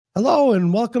Hello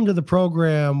and welcome to the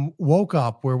program Woke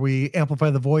Up, where we amplify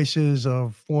the voices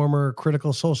of former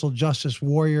critical social justice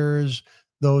warriors,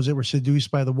 those that were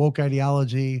seduced by the woke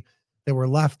ideology, that were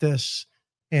leftists,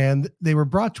 and they were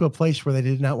brought to a place where they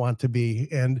did not want to be.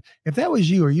 And if that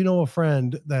was you, or you know a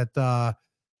friend that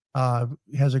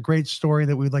has a great story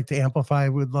that we'd like to amplify,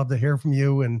 we'd love to hear from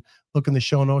you, and look in the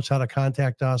show notes how to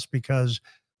contact us, because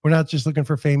we're not just looking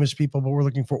for famous people, but we're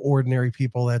looking for ordinary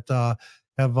people that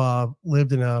have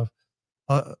lived in a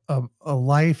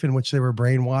life in which they were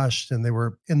brainwashed and they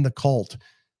were in the cult.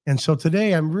 And so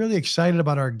today I'm really excited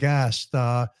about our guest.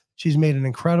 She's made an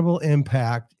incredible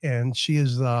impact, and she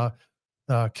is the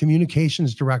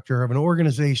communications director of an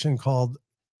organization called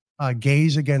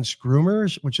Gays Against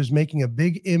Groomers, which is making a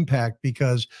big impact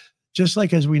because, just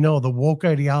like as we know, the woke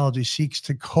ideology seeks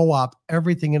to co-opt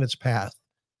everything in its path.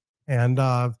 And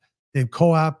they've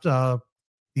co-opted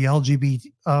the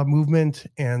LGBT movement.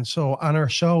 And so on our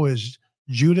show is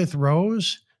Judith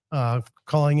Rose,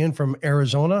 calling in from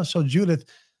Arizona. So Judith,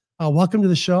 welcome to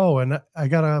the show. And I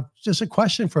got just a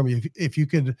question from you. If you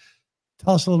could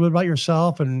tell us a little bit about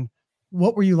yourself, and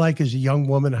what were you like as a young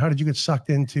woman? How did you get sucked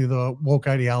into the woke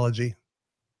ideology?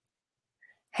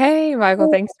 Hey,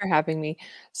 Michael, thanks for having me.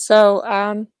 So,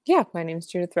 my name is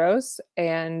Judith Rose,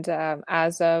 and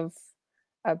as of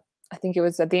uh, I think it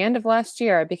was at the end of last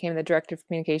year, I became the director of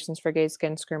communications for Gays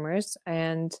Against Groomers,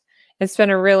 and it's been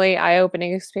a really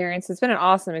eye-opening experience. It's been an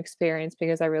awesome experience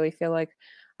because I really feel like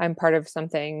I'm part of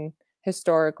something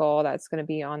historical that's going to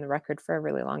be on the record for a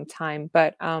really long time.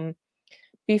 But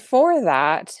before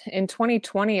that, in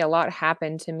 2020, a lot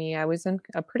happened to me. I was in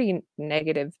a pretty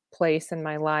negative place in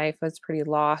my life. I was pretty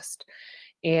lost.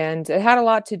 And it had a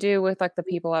lot to do with like the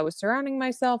people I was surrounding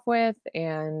myself with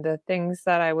and the things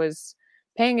that I was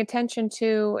paying attention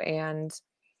to. And,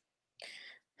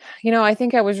 I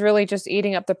think I was really just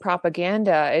eating up the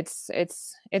propaganda.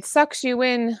 It sucks you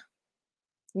in,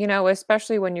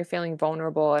 especially when you're feeling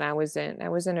vulnerable. And I was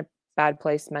in a bad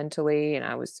place mentally, and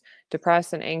I was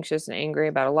depressed and anxious and angry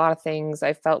about a lot of things.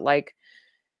 I felt like,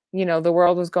 the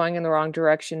world was going in the wrong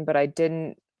direction, but I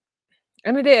didn't,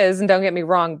 and it is, and don't get me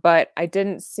wrong, but I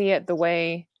didn't see it the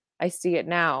way I see it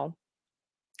now.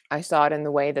 I saw it in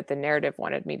the way that the narrative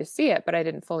wanted me to see it, but I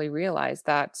didn't fully realize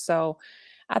that. So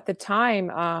at the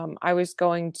time, I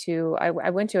went to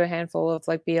a handful of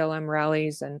like BLM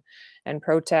rallies and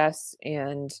protests,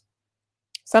 and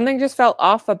something just felt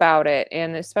off about it.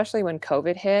 And especially when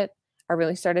COVID hit, I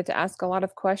really started to ask a lot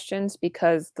of questions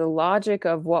because the logic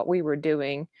of what we were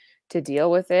doing to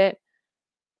deal with it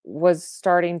was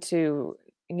starting to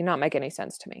not make any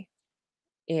sense to me.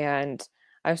 And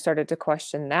I started to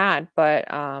question that. But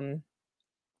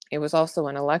it was also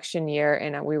an election year,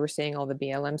 and we were seeing all the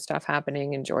BLM stuff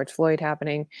happening and George Floyd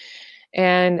happening.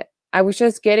 And I was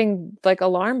just getting like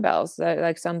alarm bells that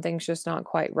like something's just not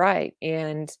quite right.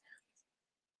 And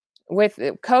with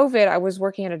COVID, I was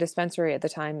working at a dispensary at the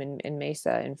time in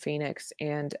Mesa in Phoenix,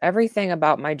 and everything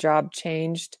about my job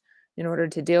changed in order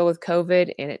to deal with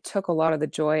COVID, and it took a lot of the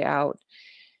joy out.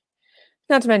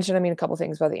 Not to mention, I mean, a couple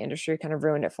things about the industry kind of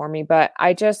ruined it for me, but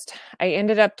I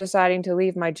ended up deciding to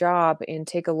leave my job and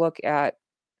take a look at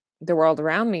the world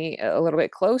around me a little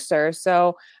bit closer.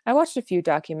 So I watched a few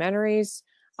documentaries.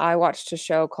 I watched a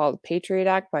show called Patriot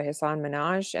Act by Hassan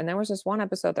Minaj. And there was this one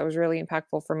episode that was really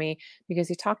impactful for me because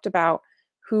he talked about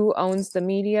who owns the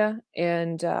media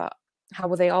and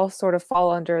how they all sort of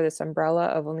fall under this umbrella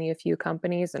of only a few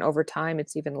companies. And over time,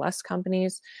 it's even less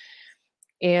companies.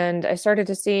 And I started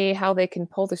to see how they can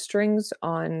pull the strings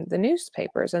on the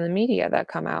newspapers and the media that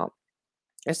come out,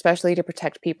 especially to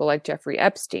protect people like Jeffrey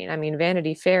Epstein. I mean,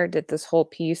 Vanity Fair did this whole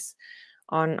piece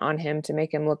on him to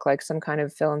make him look like some kind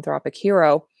of philanthropic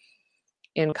hero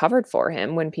and covered for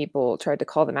him when people tried to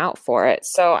call them out for it.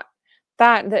 So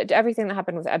that everything that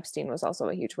happened with Epstein was also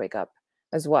a huge wake up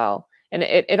as well. And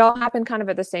it all happened kind of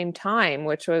at the same time,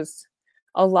 which was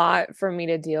a lot for me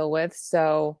to deal with.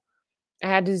 So I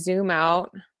had to zoom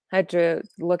out, had to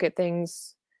look at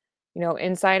things,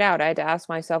 inside out. I had to ask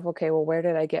myself, okay, well, where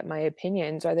did I get my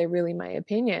opinions? Are they really my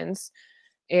opinions?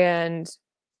 And,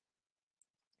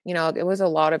 it was a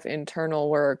lot of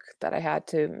internal work that I had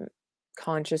to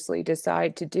consciously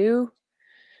decide to do.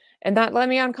 And that led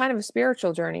me on kind of a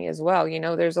spiritual journey as well.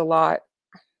 There's a lot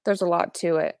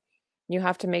to it. You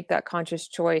have to make that conscious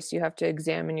choice. You have to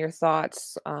examine your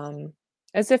thoughts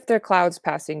as if they're clouds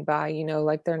passing by,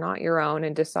 like they're not your own,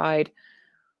 and decide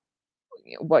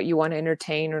what you want to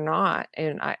entertain or not.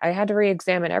 And I had to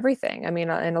re-examine everything. I mean,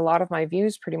 and a lot of my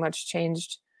views pretty much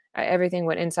changed. Everything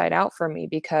went inside out for me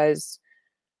because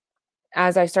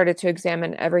as I started to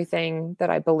examine everything that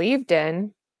I believed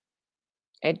in,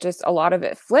 it just a lot of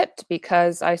it flipped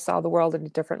because I saw the world in a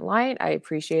different light. I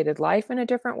appreciated life in a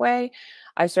different way.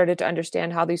 I started to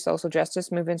understand how these social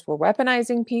justice movements were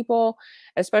weaponizing people,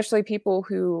 especially people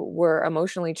who were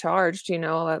emotionally charged. You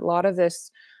know, a lot of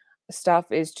this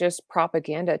stuff is just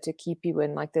propaganda to keep you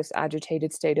in like this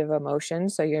agitated state of emotion.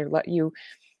 So you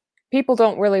people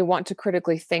don't really want to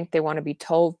critically think. They want to be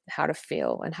told how to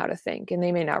feel and how to think. And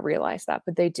they may not realize that,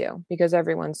 but they do because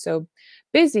everyone's so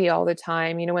busy all the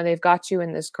time. You know, when they've got you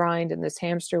in this grind and this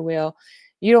hamster wheel,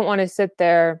 you don't want to sit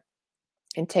there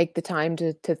and take the time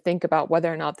to think about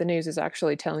whether or not the news is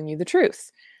actually telling you the truth.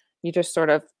 You just sort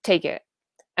of take it.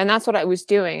 And that's what I was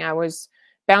doing. I was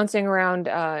bouncing around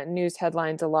news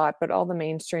headlines a lot, but all the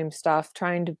mainstream stuff,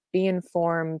 trying to be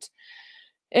informed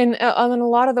in a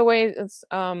lot of the ways,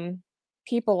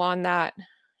 people on that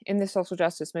in the social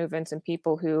justice movements and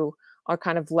people who are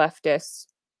kind of leftists,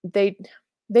 they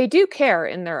they do care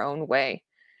in their own way,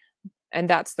 and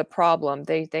that's the problem.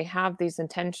 They have these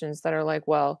intentions that are like,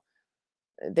 well,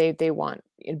 they want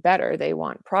it better, they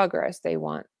want progress, they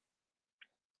want,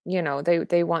 you know,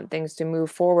 they want things to move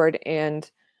forward,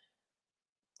 and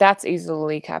that's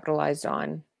easily capitalized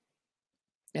on,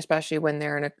 especially when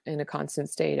they're in a constant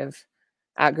state of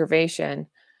aggravation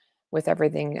with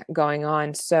everything going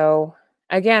on. So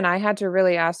again, I had to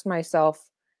really ask myself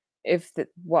if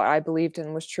what I believed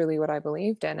in was truly what I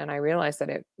believed in, and I realized that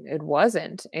it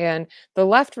wasn't. And the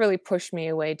left really pushed me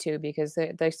away too because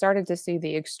they started to see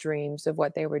the extremes of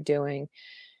what they were doing,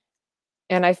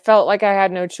 and I felt like I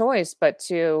had no choice but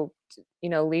to you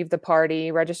know, leave the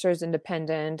party, register as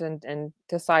independent, and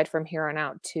decide from here on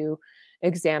out to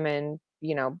examine,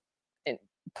 you know, in-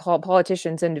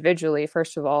 politicians individually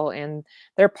first of all, and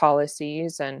their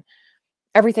policies and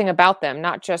everything about them,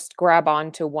 not just grab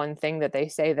on to one thing that they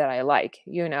say that I like,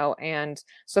 you know? And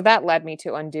so that led me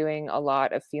to undoing a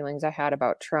lot of feelings I had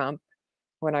about Trump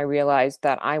when I realized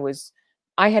that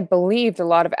I had believed a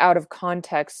lot of out of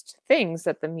context things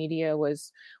that the media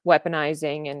was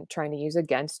weaponizing and trying to use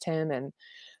against him. And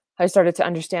I started to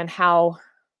understand how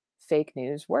fake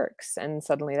news works. And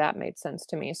suddenly that made sense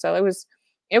to me. So it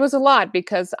was a lot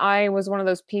because I was one of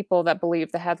those people that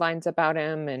believed the headlines about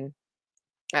him and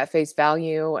at face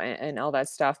value and all that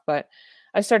stuff. But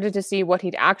I started to see what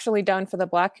he'd actually done for the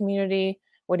Black community,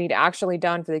 what he'd actually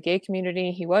done for the gay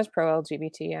community. He was pro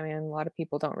LGBT. I mean, a lot of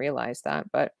people don't realize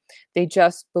that, but they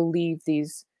just believe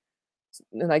these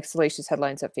like salacious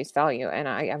headlines at face value. And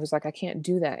I was like, I can't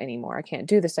do that anymore. I can't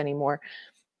do this anymore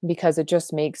because it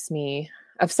just makes me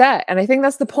upset. And I think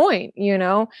that's the point, you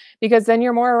know, because then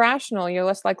you're more irrational. You're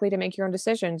less likely to make your own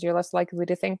decisions. You're less likely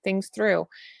to think things through.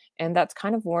 And that's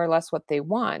kind of more or less what they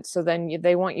want. So then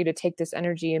they want you to take this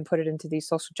energy and put it into these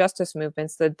social justice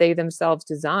movements that they themselves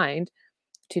designed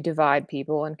to divide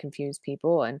people and confuse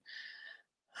people and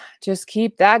just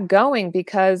keep that going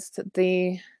because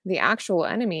the actual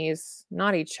enemy is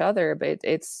not each other, but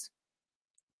it's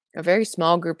a very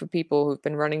small group of people who've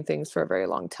been running things for a very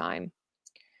long time.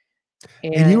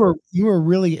 And And you were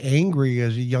really angry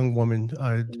as a young woman.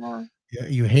 yeah.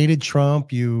 You hated Trump.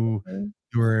 Mhm.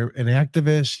 You were an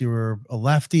activist. You were a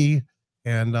lefty,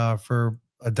 and for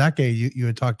a decade, you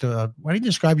had talked to. Why don't you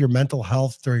describe your mental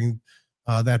health during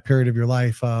that period of your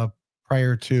life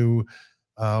prior to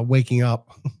waking up?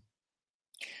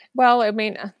 Well, I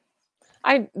mean,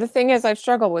 I the thing is I've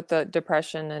struggled with the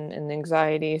depression and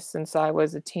anxiety since I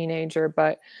was a teenager,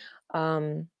 but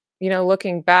um, you know,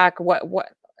 looking back, what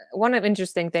one of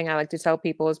interesting thing I like to tell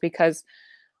people is because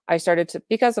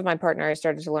of my partner, I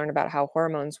started to learn about how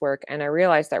hormones work, and I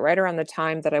realized that right around the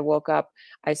time that I woke up,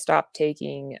 I stopped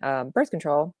taking birth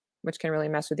control, which can really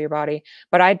mess with your body.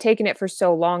 But I'd taken it for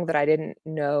so long that I didn't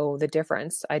know the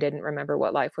difference. I didn't remember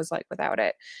what life was like without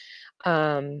it.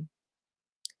 Um,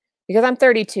 because I'm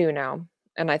 32 now,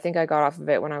 and I think I got off of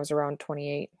it when I was around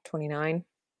 28, 29,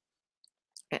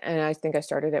 and I think I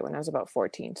started it when I was about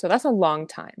 14. So that's a long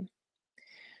time.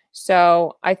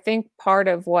 So I think part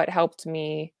of what helped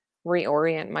me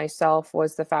reorient myself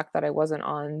was the fact that I wasn't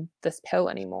on this pill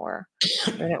anymore.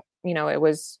 And you know, it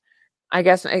was, I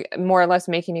guess, more or less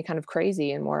making me kind of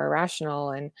crazy and more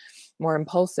irrational and more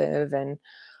impulsive. And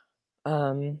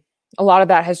um, a lot of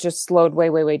that has just slowed way,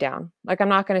 way, way down. Like I'm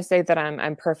not going to say that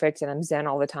I'm perfect and I'm zen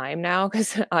all the time now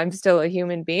because I'm still a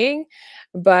human being,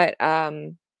 but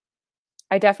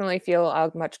I definitely feel a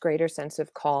much greater sense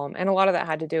of calm, and a lot of that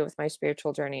had to do with my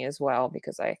spiritual journey as well,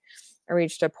 because I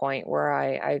reached a point where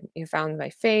I found my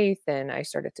faith, and I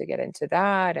started to get into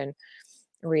that and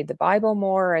read the Bible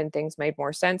more, and things made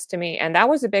more sense to me, and that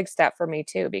was a big step for me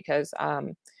too, because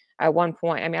at one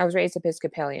point, I mean, I was raised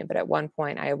Episcopalian, but at one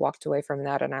point I walked away from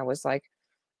that, and I was like,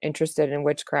 interested in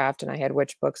witchcraft, and I had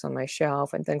witch books on my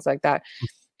shelf and things like that.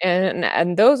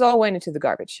 And those all went into the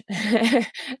garbage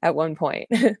at one point.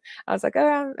 I was like,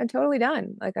 "Oh, I'm totally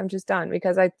done. Like, I'm just done,"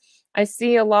 because I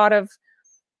see a lot of,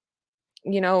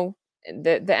 you know,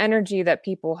 the energy that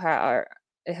people have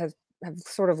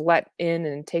sort of let in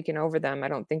and taken over them. I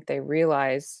don't think they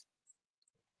realize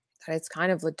that it's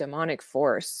kind of a demonic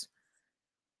force.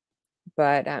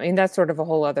 But, I mean, that's sort of a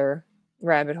whole other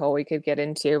rabbit hole we could get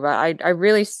into, but I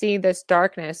really see this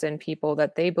darkness in people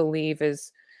that they believe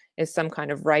is some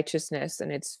kind of righteousness,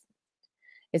 and it's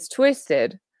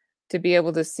twisted to be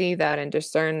able to see that and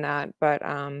discern that, but,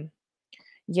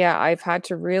 yeah, I've had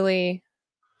to really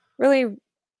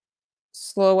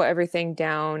slow everything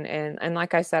down, and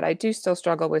like I said, I do still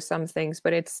struggle with some things,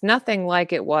 but it's nothing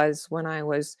like it was when I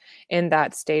was in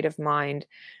that state of mind.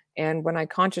 And when I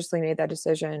consciously made that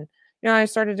decision, I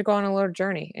started to go on a little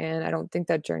journey, and I don't think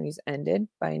that journey's ended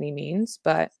by any means,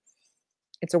 but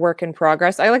it's a work in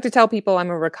progress. I like to tell people I'm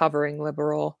a recovering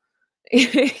liberal,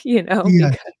 Yeah.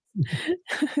 because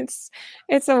it's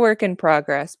it's a work in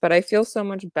progress, but I feel so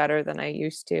much better than I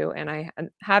used to, and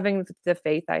having the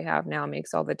faith I have now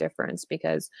makes all the difference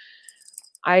because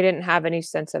I didn't have any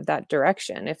sense of that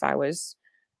direction. If I was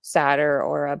sadder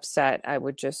or upset, I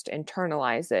would just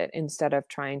internalize it instead of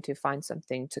trying to find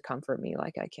something to comfort me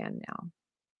like I can now.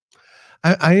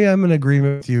 I am in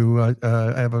agreement with you. I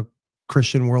have a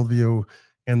Christian worldview,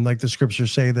 and like the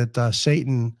scriptures say that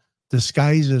Satan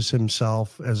disguises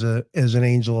himself as an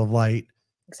angel of light,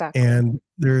 Exactly. and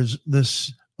there's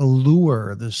this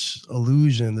allure, this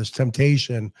illusion, this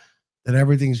temptation that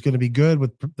everything's going to be good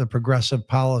with the progressive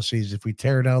policies. If we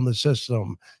tear down the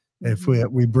system, if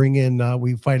Mhm. we bring in,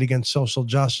 we fight against social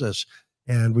justice,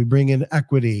 and we bring in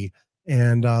equity,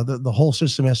 and the whole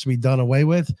system has to be done away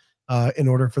with in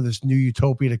order for this new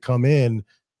utopia to come in.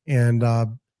 And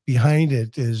behind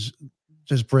it is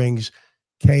just brings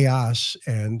chaos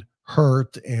and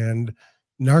hurt and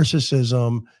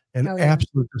narcissism and Oh, yeah.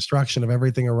 absolute destruction of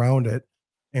everything around it.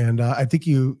 And I think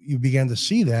you began to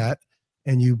see that,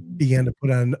 and you Mhm. began to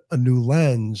put on a new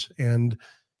lens. And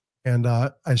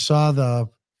I saw the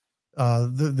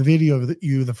video of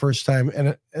you the first time,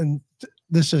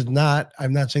 this is not.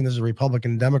 I'm not saying this is a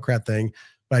Republican Democrat thing,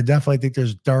 but I definitely think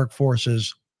there's dark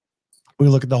forces. We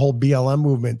look at the whole BLM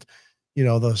movement.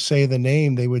 They'll say the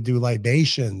name. They would do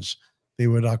libations. They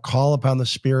would call upon the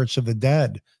spirits of the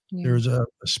dead. Yeah. There's a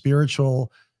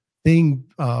spiritual thing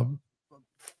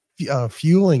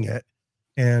fueling it.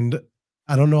 And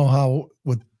I don't know how,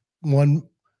 with one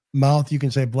mouth, you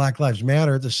can say Black Lives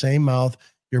Matter, at the same mouth,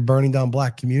 you're burning down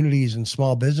Black communities and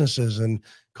small businesses and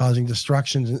causing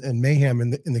destructions and mayhem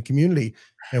in the community.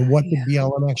 And what Yeah. did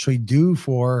BLM actually do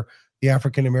for the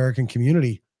African American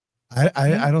community? Yeah.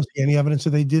 I don't see any evidence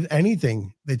that they did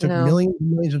anything. They took No. millions and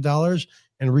millions of dollars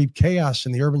and reaped chaos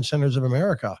in the urban centers of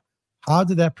America. How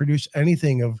did that produce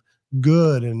anything of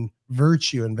good and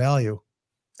virtue and value?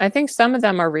 I think some of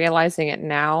them are realizing it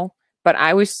now, but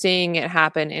I was seeing it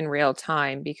happen in real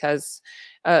time because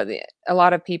a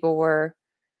lot of people were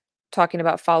talking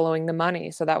about following the money.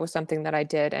 So that was something that I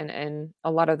did, and a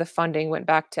lot of the funding went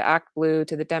back to Act Blue,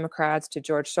 to the Democrats, to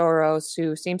George Soros,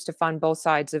 who seems to fund both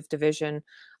sides of division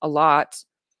a lot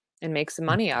and make some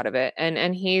money out of it.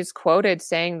 And he's quoted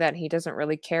saying that he doesn't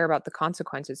really care about the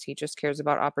consequences. He just cares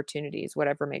about opportunities,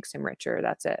 whatever makes him richer,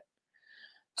 that's it.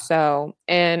 So,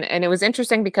 and it was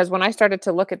interesting because when I started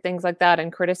to look at things like that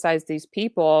and criticize these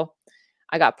people,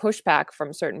 I got pushback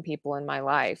from certain people in my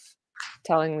life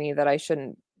telling me that I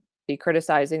shouldn't be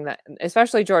criticizing that,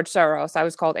 especially George Soros. I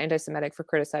was called anti-Semitic for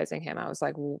criticizing him. I was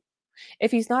like, "Well,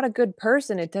 if he's not a good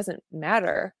person, it doesn't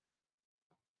matter,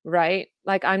 right?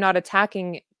 Like, I'm not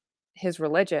attacking his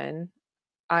religion.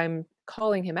 I'm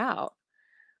calling him out."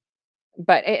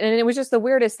 But and it was just the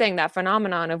weirdest thing, that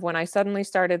phenomenon of when I suddenly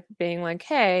started being like,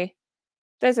 "Hey,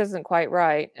 this isn't quite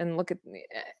right," and look at me,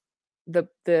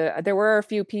 there were a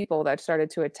few people that started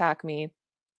to attack me,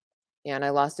 and I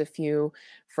lost a few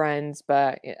friends,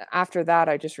 but after that,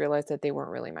 I just realized that they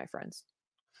weren't really my friends.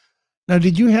 Now,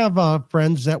 did you have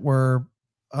friends that were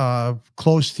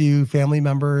close to you, family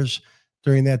members,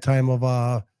 during that time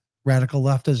of radical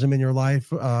leftism in your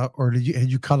life, or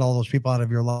had you cut all those people out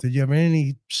of your life? Did you have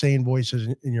any sane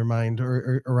voices in your mind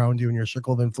or around you in your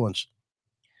circle of influence?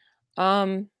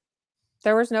 Um,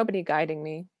 there was nobody guiding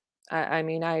me. I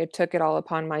mean, I took it all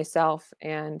upon myself,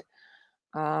 and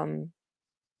um,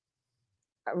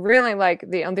 really, like,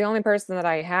 the only person that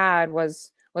I had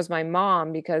was my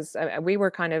mom because we were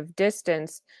kind of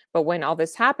distanced. But when all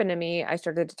this happened to me, I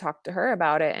started to talk to her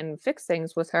about it and fix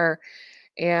things with her,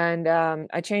 and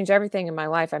I changed everything in my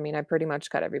life. I mean, I pretty much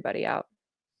cut everybody out.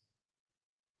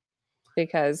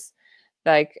 because,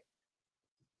 like,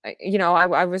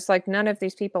 I was like, none of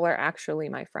these people are actually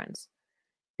my friends,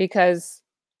 because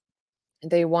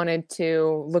they wanted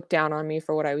to look down on me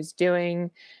for what I was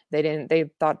doing.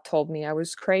 Told me I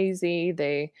was crazy.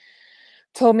 They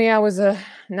told me I was a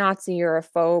Nazi or a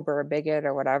phobe or a bigot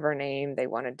or whatever name they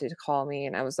wanted to call me.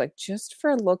 And I was like, just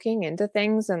for looking into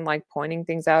things and like pointing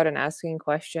things out and asking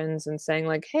questions and saying,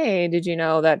 like, hey, did you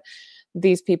know that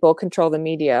these people control the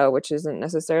media, which isn't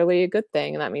necessarily a good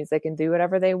thing. And that means they can do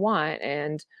whatever they want.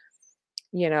 And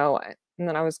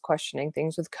then I was questioning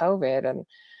things with COVID, and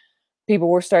people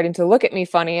were starting to look at me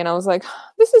funny. And I was like,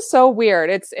 this is so weird.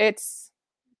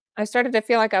 I started to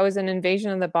feel like I was an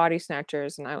invasion of the body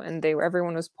snatchers, and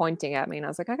everyone was pointing at me, and I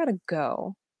was like, I gotta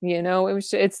go.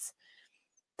 It's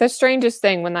the strangest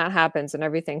thing when that happens and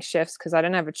everything shifts, because I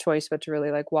didn't have a choice but to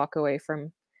really like walk away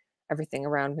from everything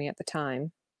around me at the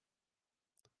time.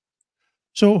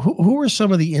 So who were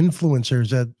some of the influencers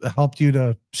that helped you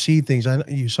to see things? I know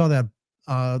you saw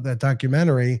that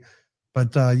documentary,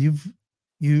 but you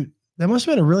that must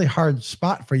have been a really hard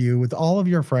spot for you with all of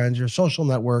your friends, your social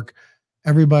network,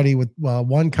 everybody with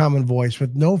one common voice,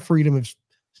 with no freedom of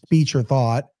speech or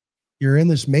thought. You're in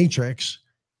this matrix,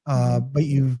 Mhm. but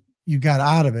you got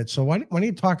out of it. So why don't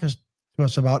you to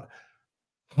us about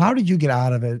how did you get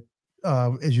out of it?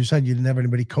 As you said, you didn't have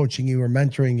anybody coaching you or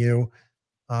mentoring you.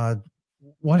 Uh,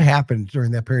 what happened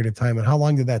during that period of time, and how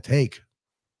long did that take?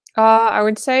 I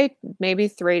would say maybe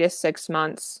 3 to 6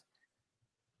 months.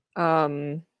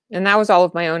 And that was all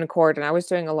of my own accord. And I was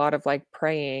doing a lot of like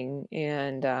praying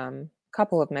and a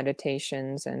couple of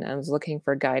meditations, and I was looking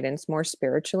for guidance more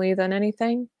spiritually than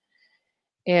anything.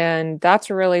 And that's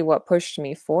really what pushed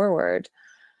me forward.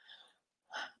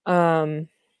 Um,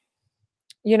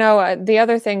 the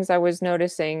other things I was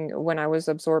noticing when I was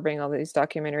absorbing all these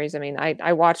documentaries, I mean,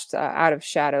 I watched Out of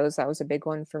Shadows. That was a big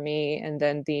one for me. And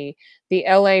then the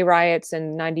LA riots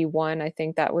in '91, I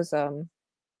think that was a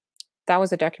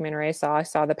documentary I saw. I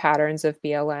saw the patterns of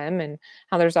BLM and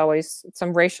how there's always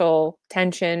some racial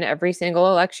tension every single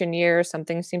election year.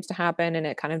 Something seems to happen and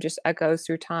it kind of just echoes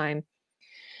through time.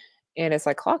 And it's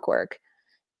like clockwork.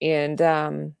 And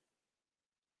I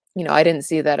didn't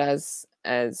see that as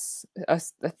a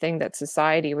thing that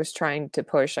society was trying to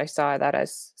push. I saw that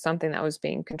as something that was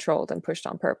being controlled and pushed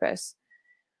on purpose.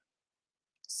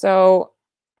 So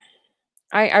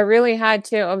I really had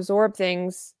to absorb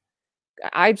things.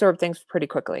 I absorbed things pretty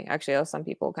quickly. Actually, some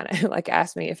people kind of like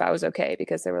asked me if I was okay,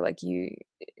 because they were like,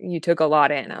 you took a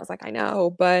lot in. I was like, I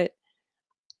know, but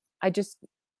I just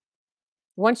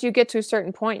once you get to a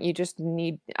certain point, you just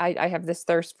need I have this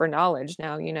thirst for knowledge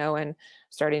now, and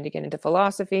starting to get into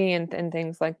philosophy and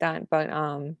things like that. But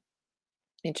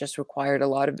it just required a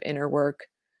lot of inner work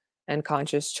and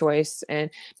conscious choice. And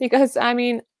because I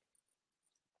mean,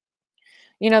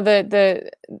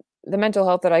 the mental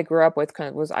health that I grew up with kind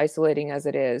of was isolating as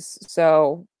it is.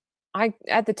 So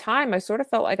at the time I sort of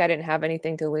felt like I didn't have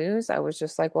anything to lose. I was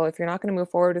just like, well, if you're not going to move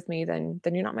forward with me, then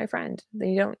you're not my friend. Then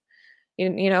you don't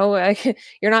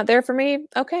you're not there for me.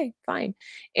 Okay, fine.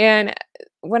 And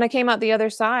when I came out the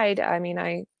other side, I mean,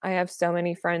 I have so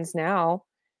many friends now,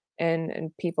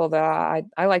 and people that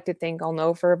I like to think I'll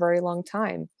know for a very long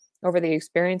time over the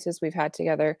experiences we've had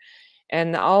together.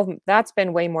 And all that's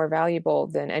been way more valuable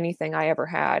than anything I ever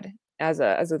had as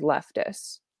a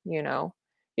leftist,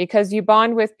 because you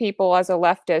bond with people as a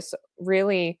leftist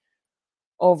really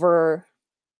over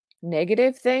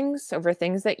negative things, over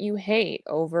things that you hate,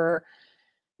 over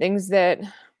things that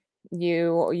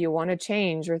you want to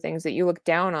change, or things that you look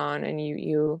down on, and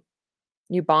you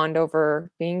bond over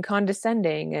being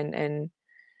condescending, and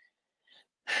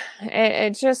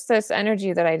it's just this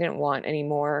energy that I didn't want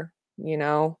anymore.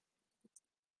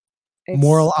 It's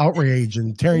Moral outrage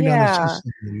and tearing down the yeah.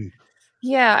 system. And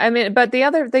Yeah, I mean, but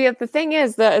the thing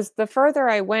is the further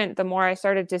I went, the more I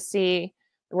started to see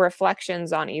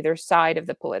reflections on either side of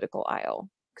the political aisle.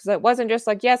 Because it wasn't just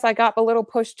like, yes, I got a little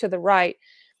push to the right,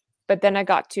 but then I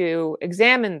got to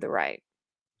examine the right,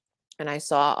 and I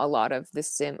saw a lot of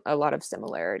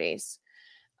similarities.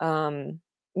 Um,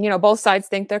 both sides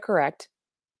think they're correct.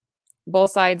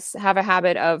 Both sides have a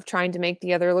habit of trying to make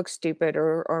the other look stupid,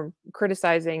 or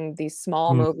criticizing these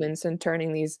small mm, movements and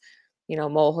turning these,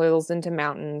 molehills into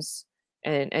mountains,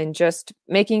 and just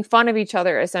making fun of each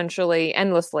other essentially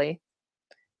endlessly.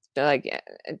 Like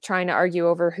trying to argue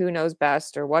over who knows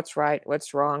best or what's right,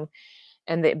 what's wrong.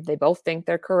 And they both think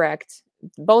they're correct.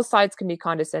 Both sides can be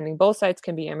condescending, both sides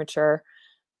can be immature.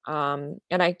 And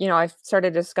I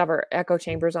started to discover echo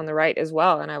chambers on the right as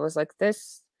well. And I was like,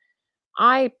 this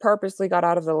I purposely got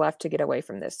out of the left to get away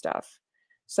from this stuff.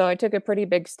 So I took a pretty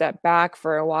big step back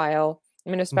for a while, I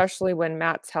mean, especially when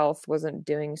Matt's health wasn't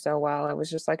doing so well, I was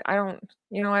just like, I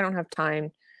don't have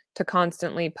time to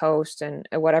constantly post and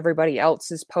what everybody else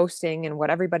is posting and what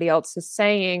everybody else is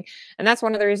saying. And that's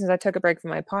one of the reasons I took a break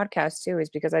from my podcast too, is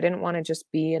because I didn't want to just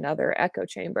be another echo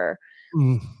chamber.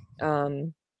 Mm.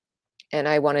 Um, and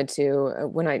I wanted to,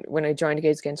 when I joined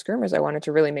Gays Against Groomers, I wanted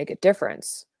to really make a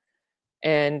difference.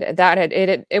 And that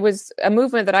it was a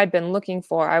movement that I'd been looking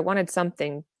for. I wanted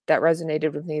something that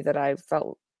resonated with me, that I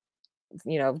felt,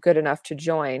 good enough to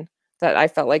join, that I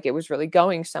felt like it was really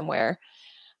going somewhere.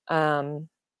 Um,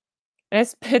 and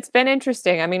it's been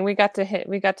interesting. I mean, we got to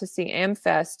see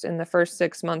Amfest in the first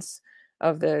 6 months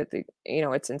of the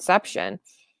its inception,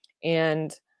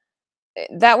 and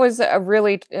that was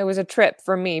it was a trip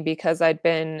for me, because I'd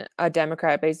been a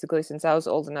Democrat basically since I was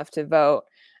old enough to vote.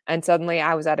 And suddenly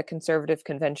I was at a conservative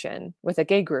convention with a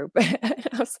gay group.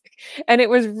 And it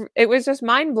was just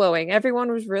mind blowing.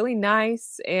 Everyone was really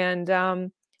nice. And I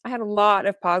had a lot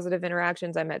of positive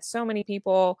interactions. I met so many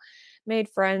people, made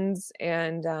friends,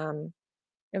 and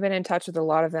I've been in touch with a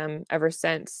lot of them ever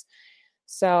since.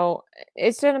 So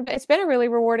it's been a really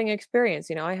rewarding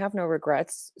experience. I have no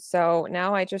regrets. So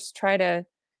now I just try to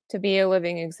be a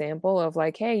living example of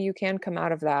like, hey, you can come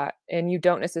out of that, and you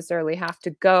don't necessarily have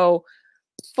to go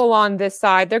full on this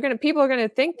side. People are gonna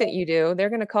think that you do. They're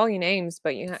gonna call you names,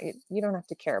 but you don't have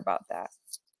to care about that.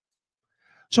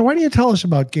 So why don't you tell us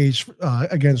about Gays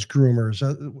Against Groomers?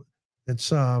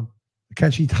 It's a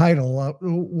catchy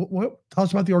title. Tell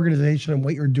us about the organization and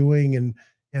what you're doing,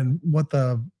 and what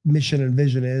the mission and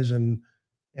vision is, and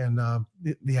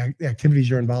the activities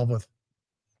you're involved with.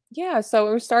 Yeah, so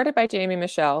it was started by Jamie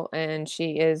Michelle, and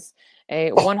she is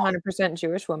a 100%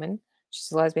 Jewish woman. She's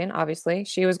a lesbian, obviously.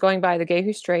 She was going by the Gay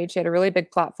Who Strayed. She had a really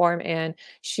big platform, and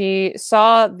she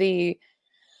saw the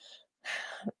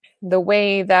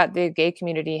way that the gay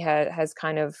community has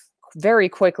kind of very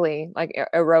quickly like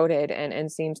eroded,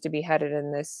 and seems to be headed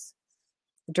in this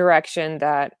direction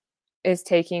that is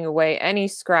taking away any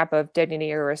scrap of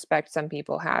dignity or respect some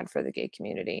people had for the gay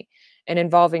community, and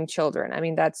involving children. I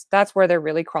mean, that's where they're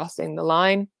really crossing the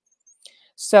line.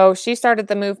 So she started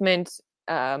the movement,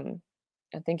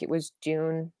 I think it was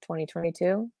June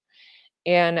 2022.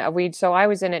 And so I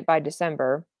was in it by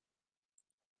December,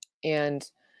 and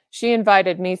she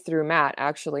invited me through Matt.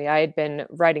 Actually, I had been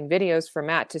writing videos for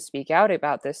Matt to speak out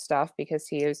about this stuff, because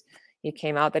he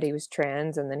came out that he was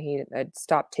trans, and then he had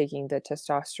stopped taking the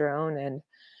testosterone, and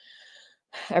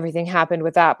everything happened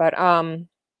with that. But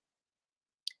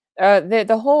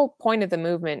the whole point of the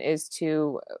movement is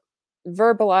to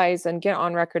verbalize and get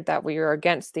on record that we are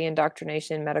against the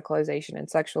indoctrination, medicalization, and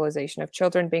sexualization of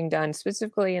children being done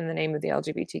specifically in the name of the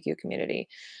LGBTQ community.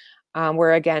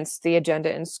 We're against the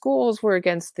agenda in schools. We're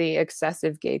against the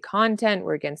excessive gay content.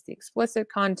 We're against the explicit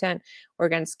content. We're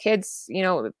against kids,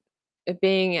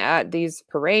 being at these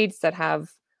parades that have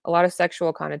a lot of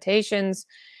sexual connotations,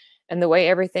 and the way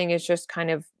everything is just kind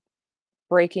of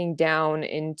breaking down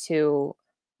into,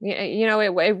 it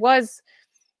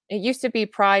used to be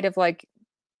pride of like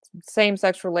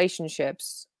same-sex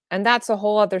relationships, and that's a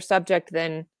whole other subject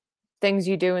than things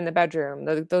you do in the bedroom.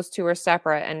 Those two are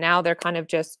separate, and now they're kind of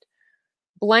just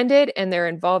blended, and they're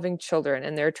involving children,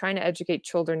 and they're trying to educate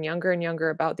children younger and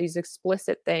younger about these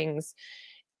explicit things,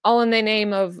 all in the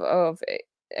name of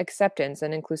acceptance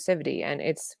and inclusivity. And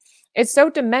it's so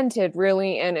demented,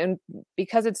 really. And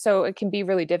because it can be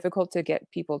really difficult to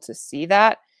get people to see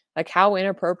that, like how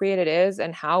inappropriate it is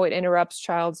and how it interrupts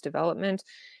child's development.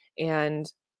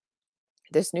 And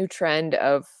this new trend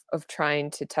of trying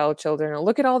to tell children, oh,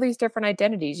 look at all these different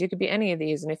identities, you could be any of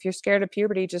these, and if you're scared of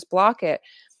puberty, just block it.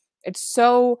 It's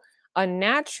so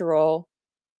unnatural.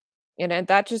 And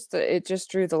it just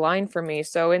drew the line for me.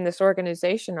 So in this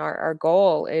organization, our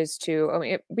goal is to, I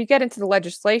mean, we get into the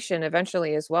legislation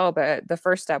eventually as well, but the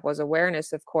first step was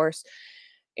awareness, of course.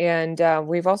 And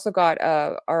we've also got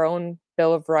our own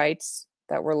Bill of Rights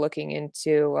that we're looking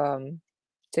into,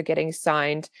 to getting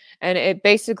signed. And it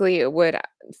would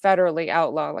federally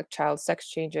outlaw like child sex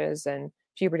changes and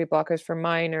puberty blockers for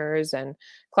minors, and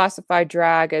classify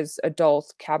drag as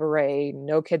adult cabaret,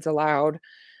 no kids allowed.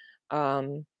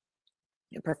 Um,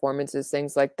 Performances,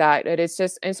 things like that.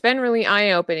 It's been really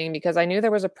eye-opening, because I knew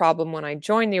there was a problem when I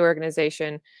joined the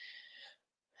organization,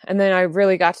 and then I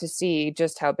really got to see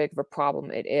just how big of a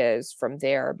problem it is from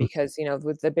there, because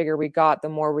with the bigger we got, the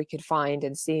more we could find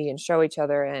and see and show each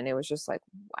other, and it was just like,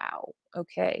 wow,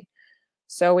 okay.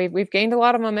 So we've gained a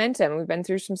lot of momentum. We've been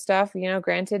through some stuff,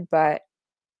 granted, but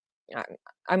I-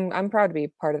 I'm proud to be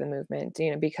part of the movement,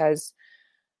 because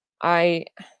I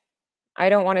I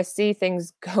don't want to see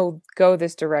things go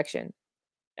this direction.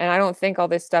 And I don't think all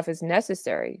this stuff is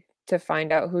necessary to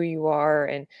find out who you are,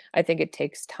 and I think it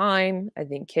takes time. I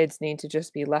think kids need to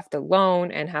just be left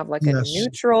alone and have, like, a Yes.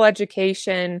 neutral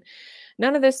education.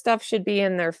 None of this stuff should be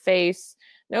in their face.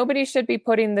 Nobody should be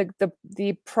putting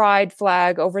the pride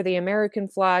flag over the American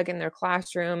flag in their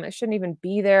classroom. It shouldn't even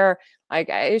be there. Like,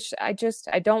 I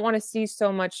don't wanna see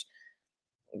so much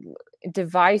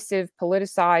divisive,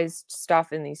 politicized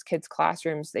stuff in these kids'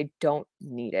 classrooms. They don't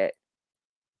need it.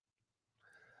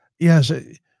 Yes,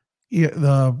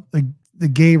 yeah, the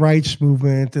gay rights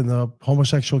movement and the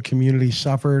homosexual community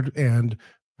suffered and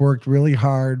worked really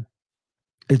hard.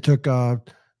 It took,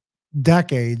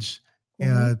 decades,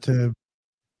 Mhm. to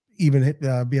even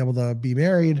be able to be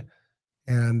married,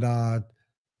 and,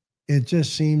 it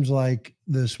just seems like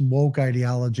this woke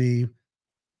ideology,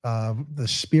 the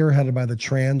spearheaded by the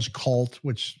trans cult,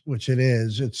 which it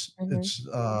is,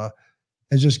 Mhm.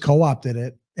 has just co-opted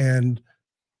it, and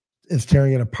is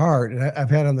tearing it apart. And I've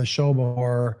had on the show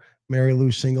before Mary Lou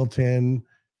Singleton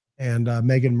and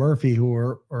Megan Murphy, who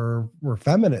were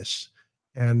feminists,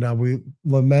 and we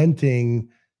lamenting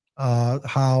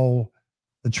how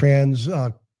the trans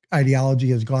ideology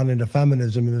has gone into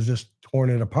feminism and has just torn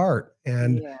it apart.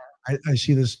 And Yeah. I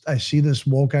see this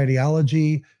woke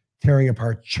ideology tearing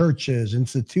apart churches,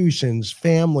 institutions,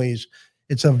 families.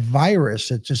 It's a virus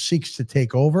that just seeks to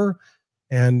take over,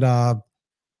 and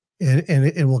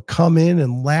it will come in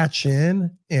and latch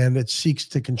in, and it seeks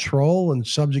to control and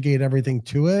subjugate everything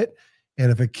to it.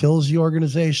 And if it kills the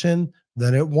organization,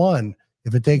 then it won.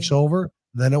 If it takes Mhm. over,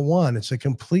 then it won. It's a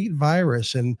complete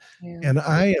virus. Yeah. And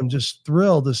I am just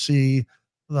thrilled to see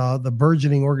the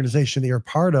burgeoning organization that you're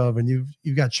part of. And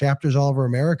you've got chapters all over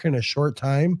America in a short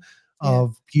time Yeah.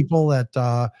 of people that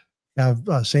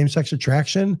have same-sex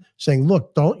attraction saying,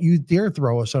 look, don't you dare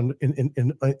throw us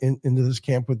into this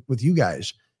camp with you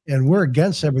guys, and Yeah. we're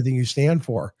against everything you stand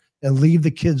for, and leave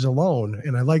the kids alone.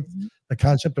 And I like Mhm. the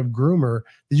concept of groomer.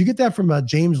 Did you get that from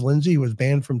James Lindsay, who was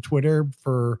banned from Twitter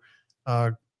for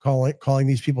uh, calling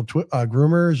these people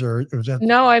groomers, or was that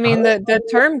No, I how mean, did the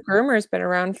term groomer's been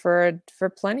around for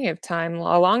plenty of time,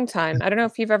 a long time. I don't know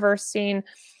if you've ever seen,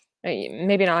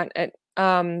 maybe not,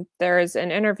 there is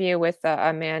an interview with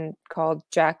a man called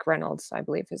Jack Reynolds, I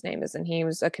believe his name is, and he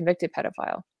was a convicted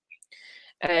pedophile.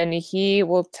 And he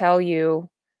will tell you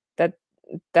that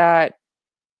that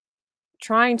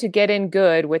trying to get in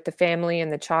good with the family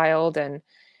and the child and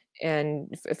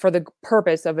for the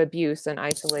purpose of abuse and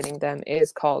isolating them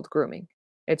is called grooming.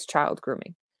 It's child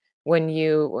grooming. When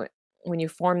you when you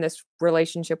form this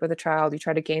relationship with a child, you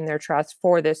try to gain their trust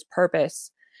for this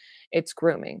purpose, it's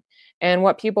grooming. And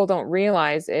what people don't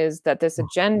realize is that this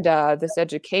agenda, this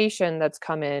education that's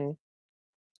come in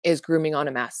is grooming on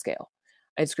a mass scale.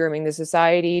 It's grooming the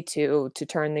society to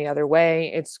turn the other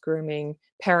way. It's grooming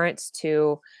parents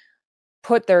to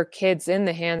put their kids in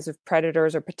the hands of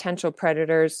predators or potential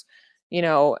predators,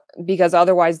 because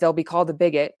otherwise they'll be called a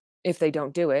bigot if they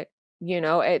don't do it.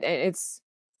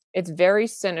 It's very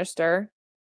sinister.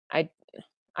 I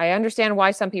I understand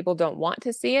why some people don't want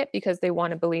to see it because they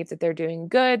want to believe that they're doing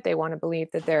good. They want to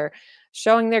believe that they're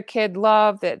showing their kid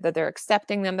love, that they're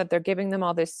accepting them, that they're giving them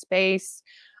all this space.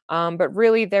 But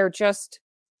really, they're just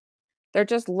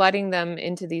letting them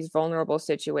into these vulnerable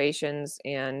situations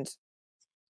and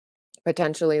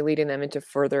potentially leading them into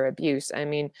further abuse. I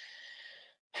mean,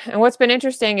 and what's been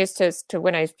interesting is to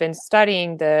when I've been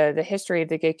studying the history of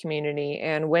the gay community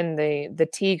and when the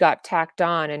T got tacked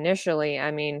on initially.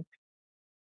 I mean,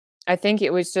 I think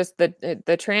it was just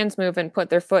the trans movement put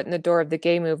their foot in the door of the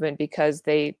gay movement because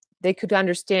they could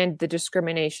understand the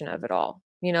discrimination of it all.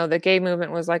 The gay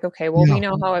movement was like, okay, well, we yeah,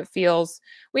 know how it feels.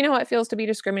 We know how it feels to be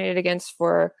discriminated against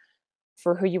for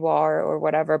who you are or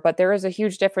whatever, but there is a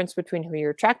huge difference between who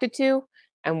you're attracted to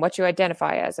and what you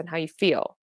identify as and how you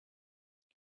feel.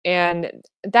 And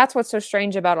that's what's so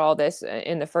strange about all this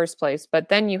in the first place. But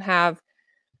then you have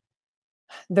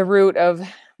the root of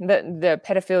the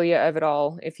pedophilia of it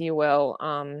all, if you will.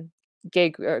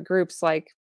 Groups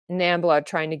like NAMBLA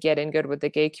trying to get in good with the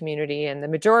gay community, and the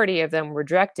majority of them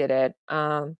rejected it.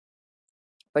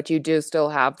 But you do still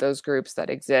have those groups that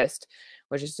exist,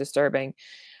 which is disturbing.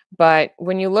 But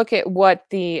when you look at what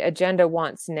the agenda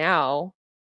wants now,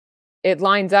 it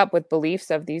lines up with beliefs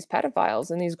of these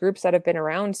pedophiles and these groups that have been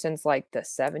around since like the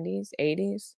 70s,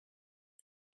 80s.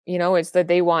 It's that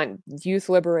they want youth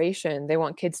liberation. They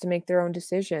want kids to make their own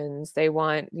decisions. They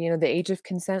want, the age of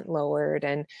consent lowered.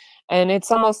 And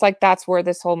it's almost like that's where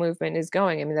this whole movement is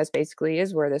going. I mean, that's basically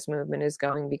is where this movement is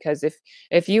going because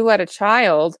if you let a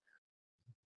child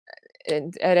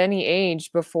at any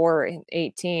age before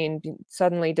 18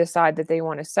 suddenly decide that they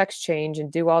want a sex change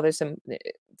and do all this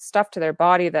stuff to their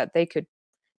body that they could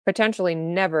potentially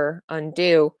never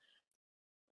undo,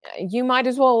 you might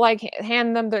as well, like,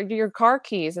 hand them your car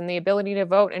keys and the ability to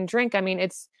vote and drink. I mean,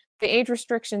 it's the age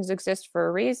restrictions exist for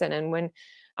a reason, and when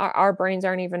our brains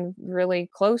aren't even really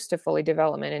close to fully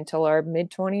development until our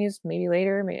mid-20s, maybe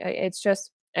later, it's just,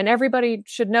 and everybody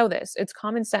should know this, it's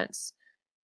common sense.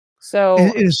 So,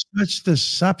 It is such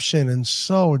deception and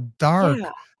so yeah, dark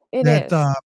it that,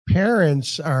 is.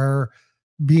 parents are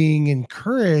being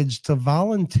encouraged to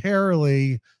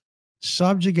voluntarily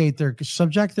subject their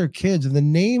kids in the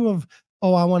name of,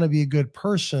 "Oh, I wanna be a good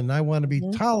person. I wanna be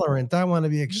Mhm, tolerant. I wanna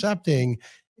be mhm, accepting,"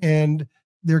 and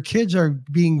their kids are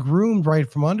being groomed right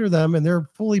from under them, and they're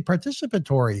fully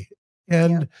participatory, yeah,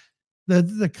 and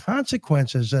the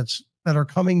consequences that are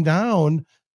coming down,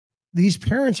 these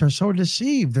parents are so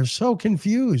deceived, they're so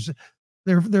confused.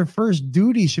 Their first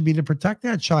duty should be to protect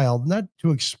that child, not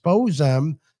to expose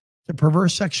them to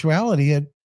perverse sexuality at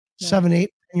right. 7,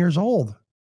 8, 10 years old.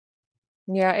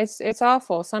 Yeah, it's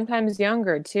awful, sometimes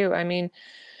younger too, I mean,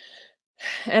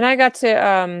 and I got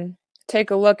to,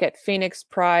 take a look at Phoenix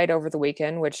Pride over the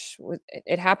weekend, which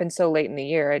it happened so late in the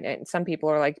year, and some people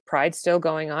are like, "Pride's still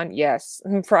going on?" Yes,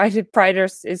 Pride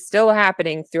is still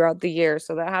happening throughout the year,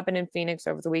 so that happened in Phoenix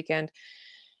over the weekend,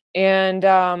 and,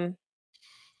 I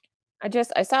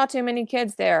saw too many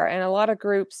kids there, and a lot of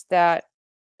groups that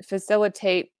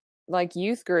facilitate, like,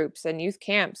 youth groups and youth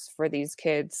camps for these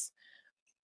kids.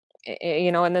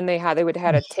 And then they would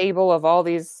had a table of all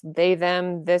these they,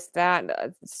 them, this,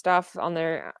 that, stuff on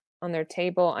their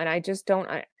table, and I just don't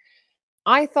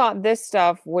I thought this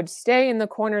stuff would stay in the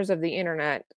corners of the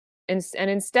internet, and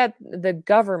instead the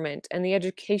government and the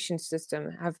education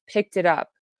system have picked it up,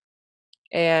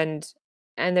 and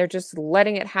they're just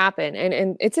letting it happen,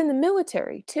 and it's in the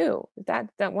military too. That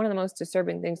one of the most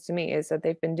disturbing things to me is that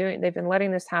they've been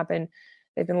letting this happen.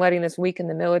 They've been letting this weaken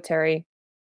the military,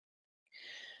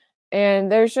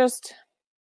 and there's just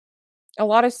a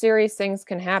lot of serious things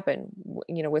can happen,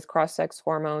 with cross-sex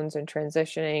hormones and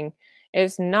transitioning.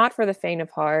 It's not for the faint of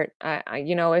heart.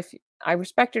 If I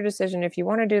respect your decision, if you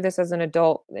want to do this as an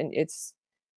adult, and it's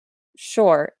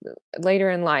sure later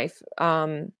in life.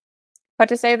 But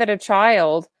to say that a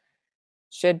child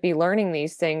should be learning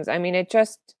these things, I mean,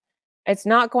 it's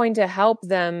not going to help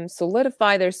them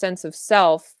solidify their sense of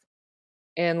self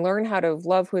and learn how to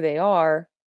love who they are,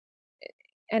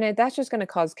 and that's just going to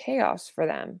cause chaos for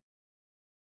them.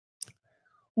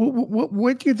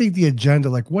 What do you think the agenda,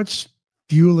 like, what's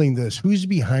fueling this? Who's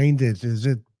behind it? Is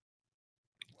it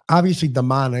obviously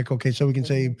demonic? Okay, so we can Mhm.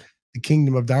 say the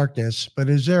kingdom of darkness, but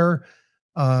is there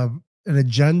uh, an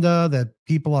agenda that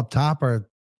people up top are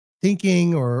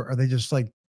thinking, or are they just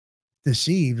like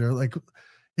deceived, or like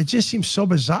it just seems so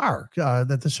bizarre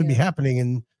that this would be Yeah. happening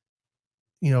in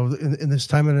this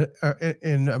time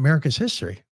in America's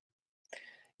history.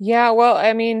 Yeah, well,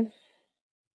 I mean,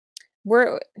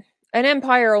 we're an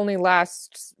empire only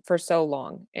lasts for so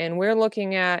long, and we're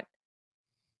looking at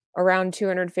around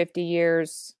 250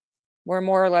 years. We're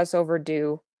more or less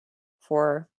overdue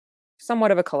for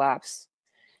somewhat of a collapse.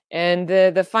 And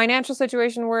the financial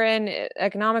situation we're in,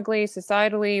 economically,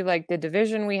 societally, like the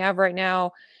division we have right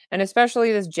now, and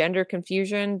especially this gender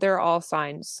confusion, they're all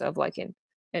signs of like an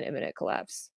imminent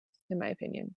collapse, in my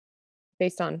opinion,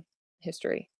 based on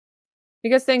history.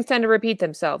 Because things tend to repeat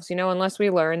themselves, unless we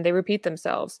learn, they repeat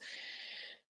themselves.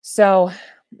 So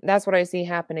that's what I see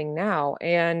happening now.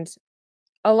 And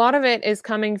a lot of it is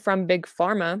coming from big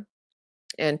pharma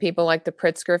and people like the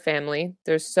Pritzker family.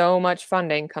 There's so much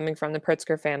funding coming from the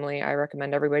Pritzker family. I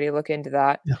recommend everybody look into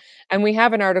that. Yeah. And we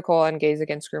have an article on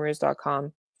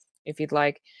gaysagainstgroomers.com if you'd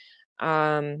like.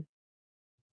 Um,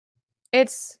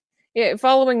 it's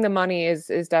following the money is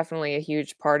definitely a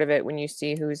huge part of it when you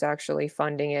see who's actually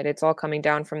funding it. It's all coming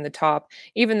down from the top.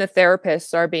 Even the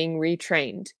therapists are being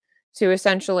retrained to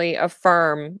essentially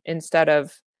affirm instead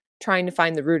of trying to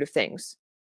find the root of things.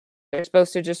 They're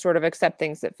supposed to just sort of accept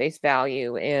things at face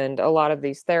value, and a lot of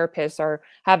these therapists are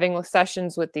having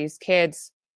sessions with these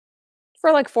kids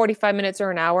for like 45 minutes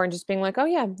or an hour and just being like, "Oh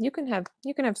yeah, you can have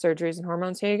surgeries and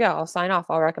hormones. Here you go. I'll sign off.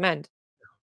 I'll recommend."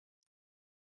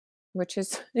 Which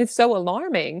is it's so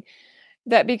alarming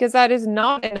that because that is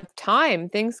not enough time.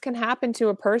 Things can happen to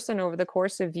a person over the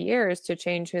course of years to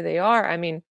change who they are. I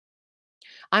mean,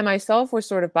 I myself was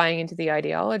sort of buying into the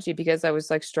ideology because I was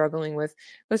like struggling with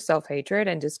self-hatred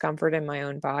and discomfort in my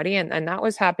own body, and that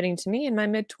was happening to me in my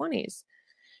mid 20s.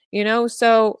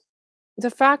 So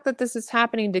the fact that this is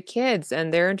happening to kids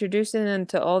and they're introducing them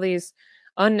to all these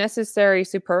unnecessary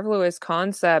superfluous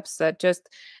concepts that just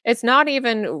it's not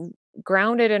even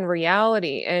grounded in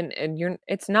reality, and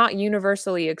it's not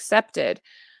universally accepted,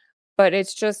 but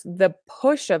it's just the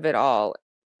push of it all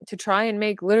to try and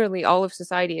make literally all of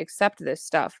society accept this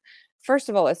stuff. First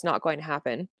of all, it's not going to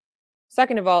happen.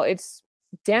 Second of all, it's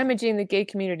damaging the gay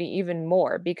community even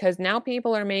more because now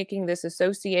people are making this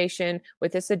association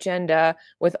with this agenda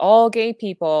with all gay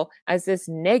people as this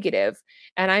negative.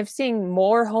 And I've seen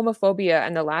more homophobia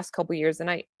in the last couple years than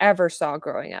I ever saw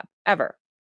growing up, ever.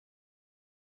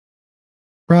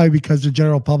 Probably because the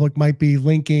general public might be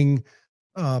linking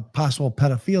possible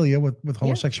pedophilia with Yeah.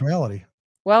 homosexuality.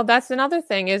 Well, that's another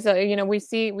thing is, we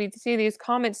see these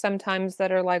comments sometimes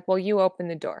that are like, well, you opened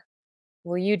the door.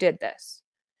 Well, you did this.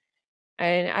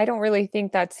 And I don't really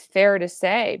think that's fair to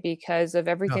say because of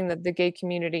Yeah. everything that the gay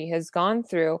community has gone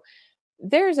through.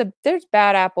 There's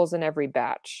bad apples in every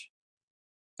batch.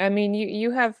 I mean,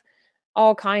 you have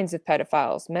all kinds of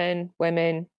pedophiles, men,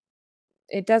 women,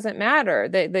 it doesn't matter.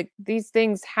 These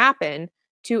things happen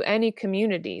to any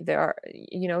community. There are,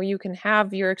 you can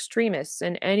have your extremists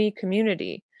in any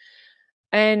community.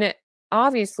 And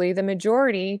obviously the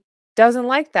majority doesn't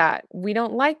like that. We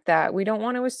don't like that. We don't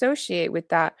want to associate with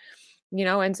that,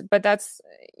 but that's,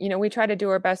 we try to do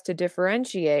our best to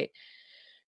differentiate.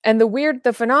 And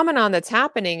the phenomenon that's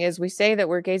happening is we say that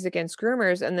we're gays against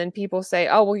groomers, and then people say,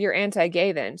 oh, well, you're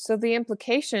anti-gay then. So the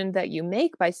implication that you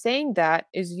make by saying that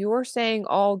is you're saying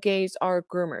all gays are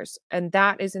groomers. And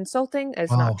that is insulting.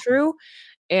 It's not Wow. true.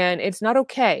 And it's not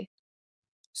okay.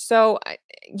 So,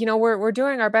 we're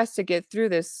doing our best to get through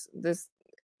this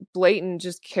blatant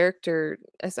just character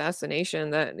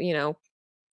assassination that,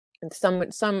 and some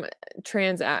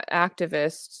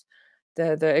activists,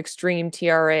 the extreme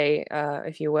TRA,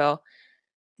 if you will,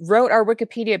 wrote our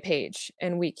Wikipedia page,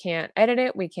 and we can't edit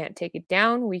it, we can't take it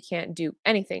down, we can't do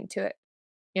anything to it.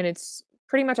 And it's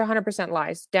pretty much 100%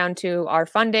 lies down to our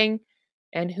funding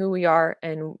and who we are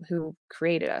and who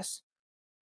created us.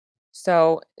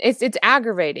 So it's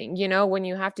aggravating, when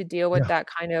you have to deal with Yeah. that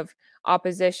kind of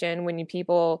opposition, when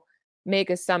people make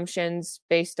assumptions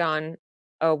based on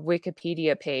a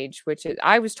Wikipedia page, which is,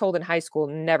 I was told in high school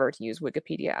never to use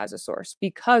Wikipedia as a source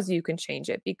because you can change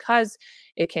it, because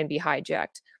it can be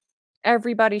hijacked.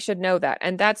 Everybody should know that.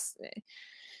 And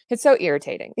it's so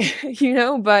irritating,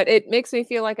 but it makes me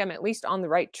feel like I'm at least on the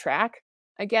right track,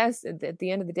 I guess, at the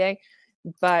end of the day.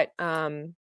 But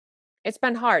it's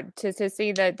been hard to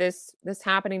see that this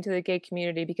happening to the gay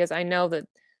community because I know that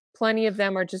plenty of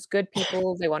them are just good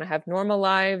people. They want to have normal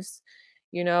lives,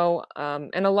 and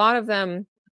a lot of them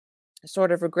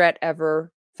sort of regret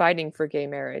ever fighting for gay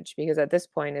marriage because at this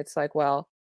point it's like, well,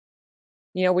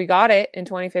 we got it in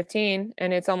 2015,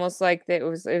 and it's almost like it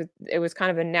was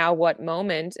kind of a now what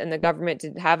moment, and the government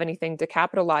didn't have anything to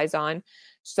capitalize on,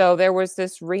 so there was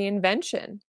this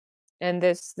reinvention and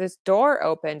this door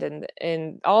opened,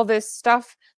 and all this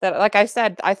stuff that, like I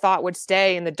said, I thought would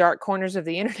stay in the dark corners of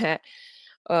the internet,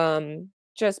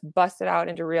 just busted out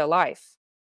into real life.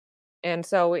 And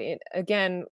so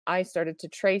again, I started to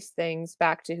trace things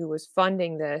back to who was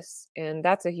funding this, and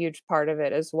that's a huge part of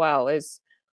it as well, is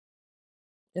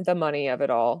the money of it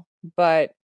all.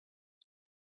 But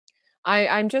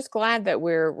I'm just glad that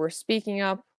we're speaking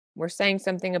up, we're saying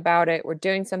something about it, we're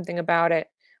doing something about it.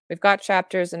 We've got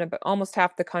chapters in almost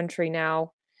half the country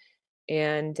now,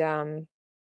 and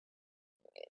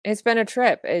it's been a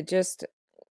trip. It just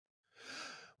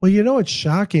Well, what's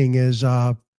shocking is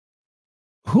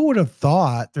who would have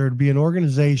thought there'd be an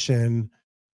organization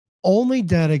only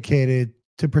dedicated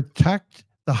to protect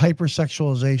the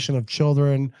hypersexualization of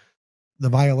children, the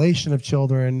violation of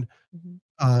children, Mhm.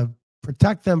 uh,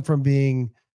 protect them from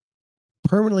being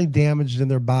permanently damaged in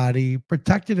their body,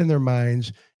 protected in their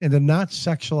minds, and to not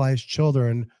sexualize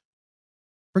children.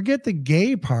 Forget the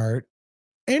gay part.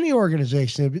 Any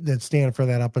organization that stand for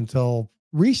that up until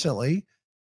recently.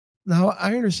 Now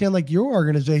I understand like your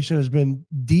organization has been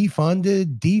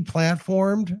defunded,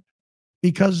 deplatformed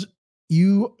because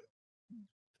you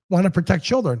want to protect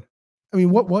children. I mean,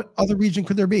 Mhm. what other reason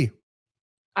could there be?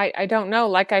 I don't know.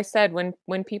 Like I said,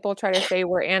 when people try to say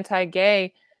we're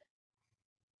anti-gay,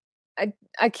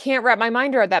 I can't wrap my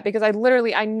mind around that because I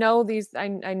know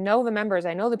I know the members,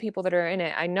 I know the people that are in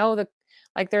it. I know that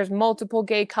like there's multiple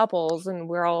gay couples and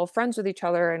we're all friends with each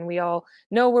other and we all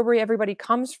know where everybody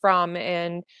comes from,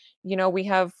 and we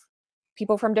have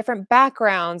people from different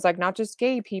backgrounds, like not just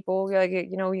gay people, like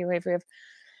we have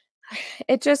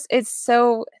it's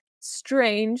so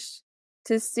strange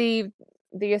to see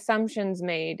the assumptions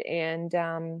made, and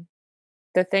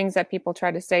the things that people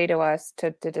try to say to us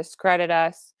to discredit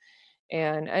us,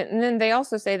 and then they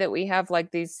also say that we have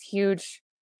like these huge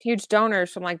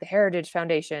donors from like the Heritage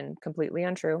Foundation. Completely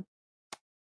untrue.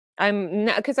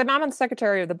 Because I'm on the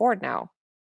secretary of the board now.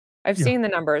 I've Yeah. seen the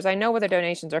numbers. I know where the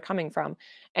donations are coming from,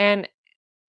 and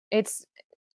it's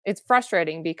it's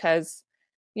frustrating because,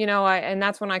 and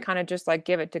that's when I kind of just like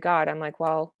give it to God. I'm like,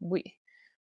 well,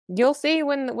 you'll see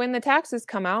when the taxes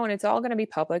come out and it's all going to be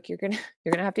public. You're going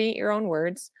to have to eat your own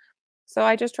words. So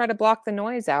I just try to block the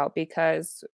noise out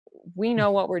because we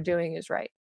know what we're doing is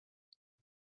right.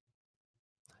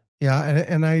 Yeah,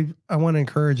 and I want to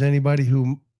encourage anybody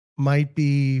who might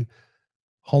be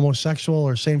homosexual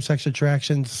or same-sex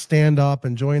attraction, stand up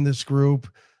and join this group,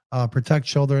 protect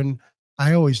children.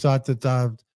 I always thought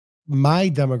that my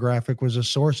demographic was a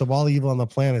source of all evil on the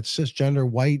planet, cisgender,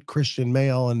 white, Christian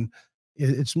male. And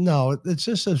it's no, it's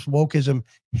just this wokeism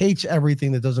hates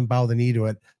everything that doesn't bow the knee to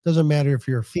it. Doesn't matter if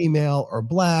you're female or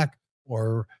black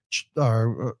or,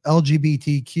 or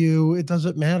LGBTQ, it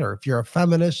doesn't matter. If you're a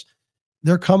feminist,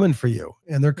 they're coming for you,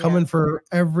 and they're Yeah. coming for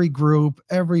every group,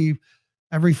 every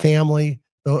family.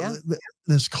 Yeah.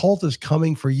 This cult is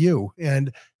coming for you.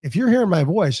 And if you're hearing my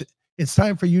voice, it's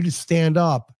time for you to stand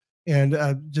up and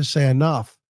just say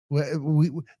enough.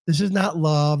 This is not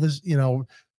love. This, and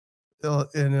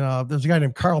there's a guy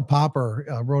named Karl Popper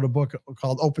wrote a book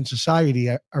called Open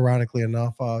Society, ironically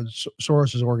enough,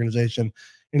 Soros's organization.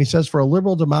 And he says for a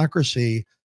liberal democracy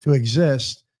to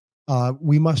exist,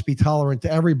 we must be tolerant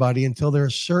to everybody until there are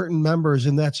certain members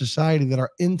in that society that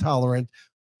are intolerant.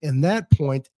 In that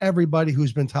point, everybody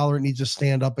who's been tolerant needs to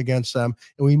stand up against them,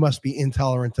 and we must be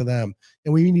intolerant to them.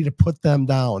 And we need to put them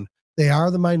down. They are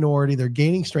the minority. They're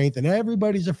gaining strength, and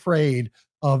everybody's afraid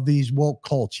of these woke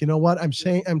cults. You know what I'm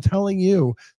saying? I'm telling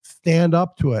you, stand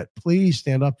up to it. Please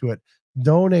stand up to it.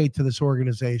 Donate to this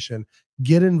organization.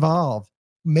 Get involved.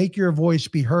 Make your voice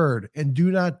be heard, and do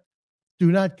not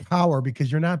cower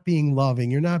because you're not being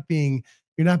loving. You're not being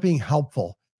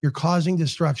helpful. You're causing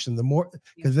destruction. The more Yeah.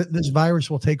 because this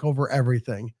virus will take over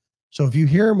everything. So if you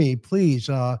hear me, please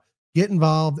get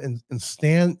involved and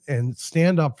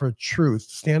stand up for truth.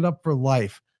 Stand up for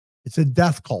life. It's a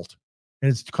death cult,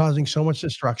 and it's causing so much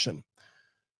destruction.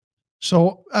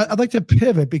 So I'd like to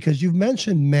pivot because you've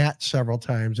mentioned Matt several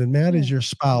times, and Matt Yeah. is your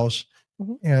spouse.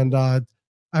 Mhm. And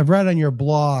I've read on your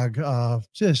blog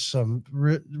just some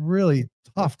really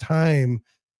tough time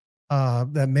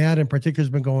that Matt in particular has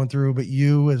been going through, but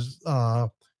you as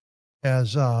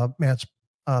Matt's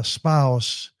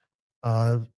spouse,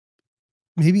 uh,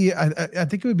 maybe I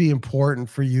think it would be important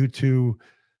for you to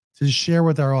share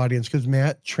with our audience because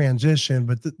Matt transitioned,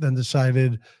 but then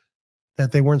decided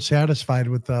that they weren't satisfied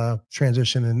with the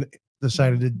transition and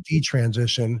decided Mhm. to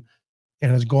detransition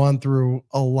and has gone through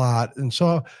a lot. And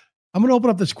so I'm going to open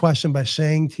up this question by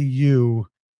saying to you,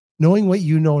 knowing what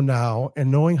you know now and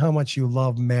knowing how much you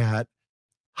love Matt,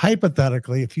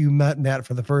 hypothetically, if you met Matt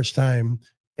for the first time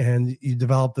and you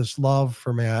developed this love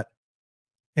for Matt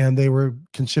and they were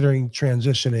considering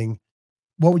transitioning,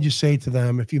 what would you say to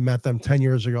them if you met them 10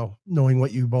 years ago, knowing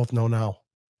what you both know now?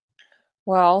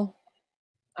 Well,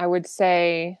 I would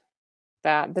say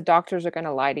that the doctors are going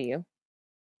to lie to you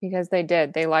because they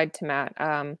did. They lied to Matt.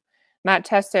 Matt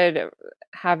tested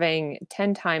having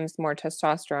 10 times more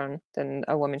testosterone than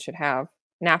a woman should have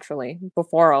naturally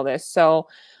before all this. So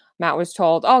Matt was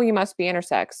told, oh, you must be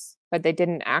intersex, but they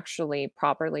didn't actually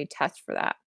properly test for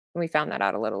that. And we found that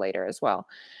out a little later as well.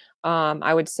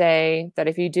 I would say that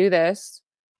if you do this,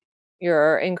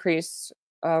 your increased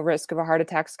risk of a heart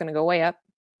attack is going to go way up,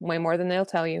 way more than they'll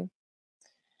tell you.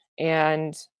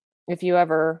 And if you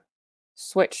ever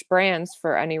switch brands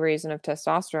for any reason of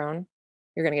testosterone,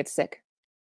 you're going to get sick.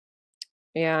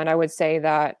 And I would say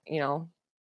that,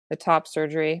 the top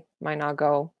surgery might not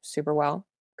go super well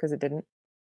because it didn't.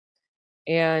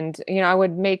 And, I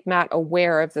would make Matt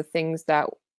aware of the things that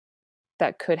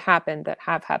could happen that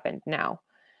have happened now.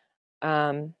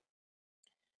 Um,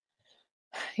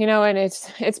 and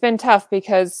it's been tough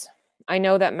because I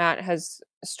know that Matt has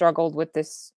struggled with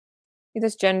this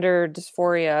gender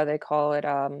dysphoria, they call it,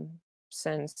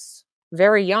 since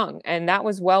very young. And that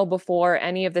was well before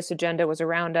any of this agenda was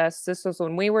around us. This was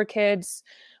when we were kids.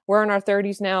 We're in our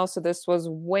 30s now. So this was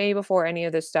way before any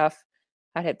of this stuff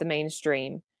had hit the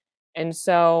mainstream. And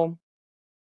so,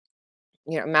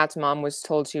 Matt's mom was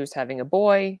told she was having a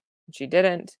boy. She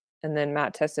didn't. And then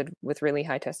Matt tested with really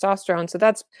high testosterone. So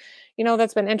that's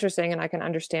been interesting. And I can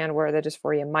understand where the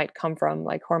dysphoria might come from,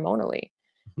 like hormonally.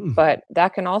 Hmm. But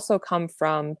that can also come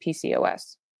from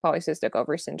PCOS, polycystic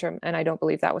ovary syndrome, and I don't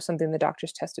believe that was something the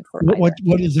doctors tested for What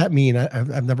does that mean?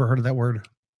 I've never heard of that word.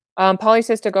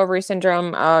 Polycystic ovary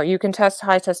syndrome, you can test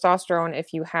high testosterone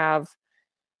if you have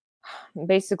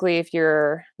basically, if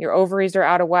your ovaries are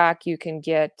out of whack, you can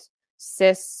get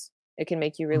cysts. It can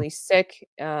make you Mm. really sick,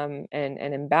 and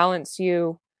imbalance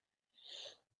you.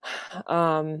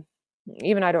 Um,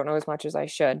 Even I don't know as much as I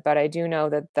should, but I do know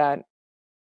that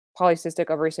polycystic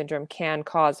ovary syndrome can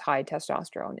cause high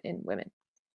testosterone in women.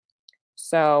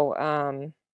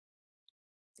 So,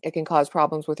 it can cause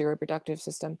problems with your reproductive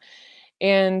system.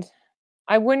 And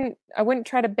I wouldn't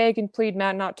try to beg and plead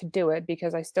Matt not to do it,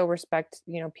 because I still respect,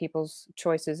 people's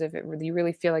choices. If you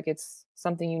really feel like it's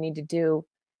something you need to do,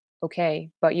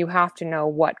 okay, but you have to know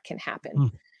what can happen.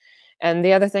 Mm. And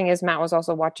the other thing is Matt was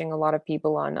also watching a lot of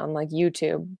people on like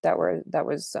YouTube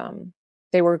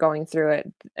they were going through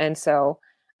it. And so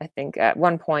I think at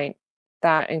one point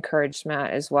that encouraged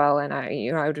Matt as well. And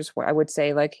I would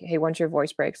say, like, hey, once your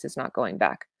voice breaks, it's not going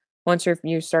back. Once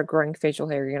you start growing facial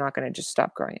hair, you're not going to just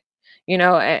stop growing it.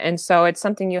 And so it's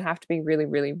something you have to be really,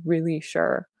 really, really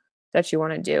sure that you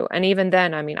want to do. And even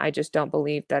then, I mean, I just don't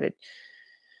believe that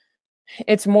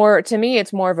it's more, to me,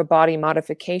 it's more of a body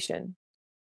modification.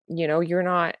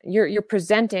 You're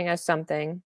presenting as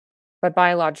something, but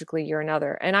biologically you're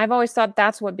another. And I've always thought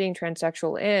that's what being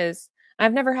transsexual is.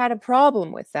 I've never had a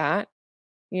problem with that.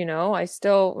 I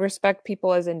still respect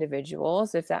people as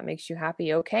individuals. If that makes you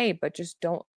happy, okay, but just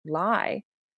don't lie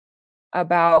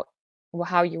about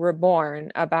how you were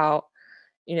born, about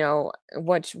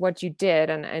what you did,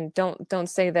 and don't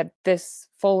say that this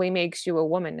fully makes you a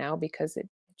woman now, because it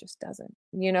just doesn't.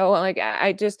 Like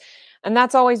I just, and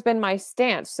that's always been my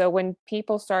stance. So when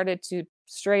people started to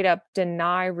straight up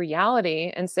deny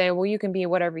reality and say, well, you can be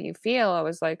whatever you feel, I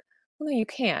was like, well, no, you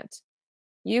can't.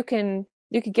 You could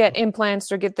get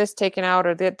implants or get this taken out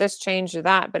or get this changed or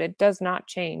that, but it does not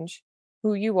change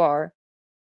who you are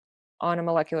on a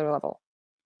molecular level.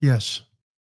 Yes.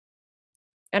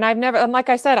 And like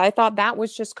I said, I thought that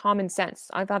was just common sense.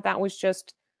 I thought that was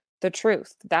just the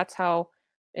truth. That's how,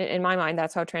 in my mind,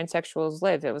 that's how transsexuals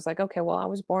live. It was like, okay, well, I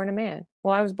was born a man.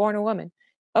 Well, I was born a woman.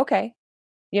 Okay.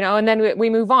 And then we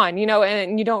move on,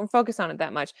 and you don't focus on it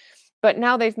that much. But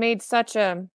now they've made such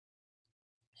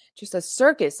just a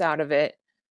circus out of it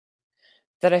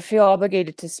that I feel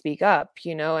obligated to speak up,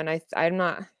 and I'm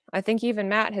not, I think even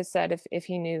Matt has said if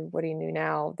he knew what he knew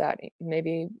now, that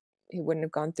maybe he wouldn't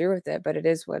have gone through with it, but it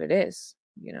is what it is.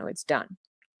 It's done.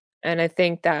 And I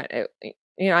think that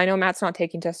I know Matt's not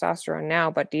taking testosterone now,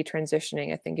 but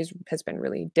detransitioning, I think, has been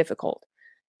really difficult.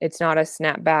 It's not a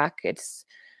snap back. It's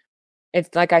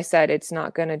like I said, it's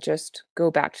not going to just go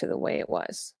back to the way it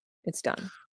was. It's done.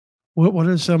 What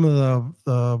are some of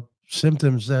the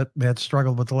symptoms that Matt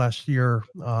struggled with the last year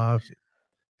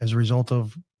as a result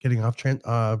of getting off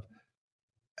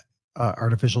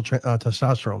artificial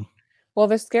testosterone? Well,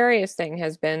 the scariest thing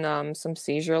has been some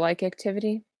seizure-like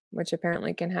activity, which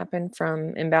apparently can happen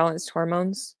from imbalanced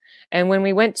hormones. And when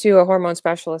we went to a hormone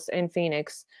specialist in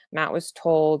Phoenix, Matt was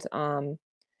told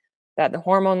that the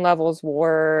hormone levels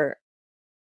were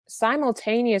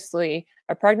simultaneously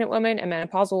a pregnant woman, a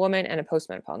menopausal woman, and a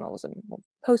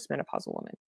postmenopausal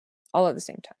woman, all at the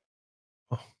same time.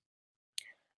 Oh.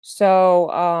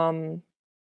 So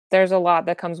there's a lot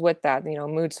that comes with that,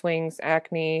 mood swings,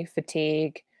 acne,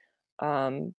 fatigue,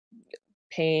 pain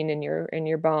in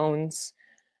your bones.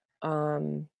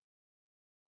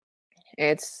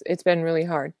 It's been really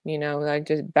hard, like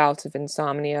just bouts of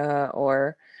insomnia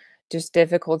or just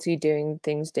difficulty doing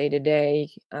things day to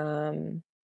day.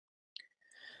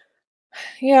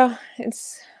 Yeah,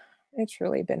 it's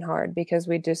really been hard because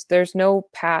there's no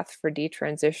path for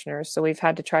detransitioners. So we've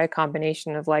had to try a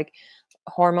combination of like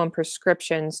hormone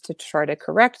prescriptions to try to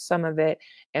correct some of it,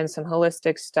 and some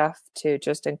holistic stuff to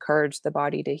just encourage the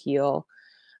body to heal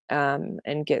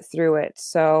and get through it.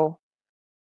 So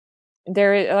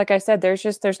like I said,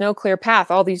 there's no clear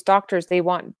path. All these doctors, they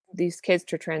want these kids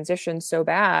to transition so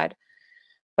bad,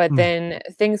 but Mm. then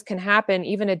things can happen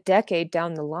even a decade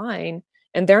down the line,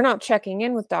 and they're not checking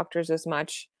in with doctors as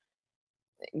much,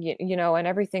 and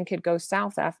everything could go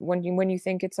south after when you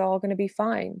think it's all going to be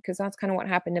fine, because that's kind of what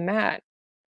happened to Matt.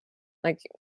 Like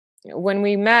when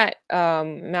we met,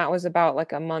 Matt was about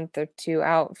like a month or two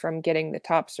out from getting the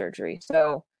top surgery.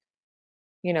 So,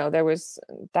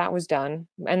 that was done.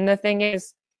 And the thing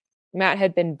is, Matt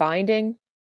had been binding,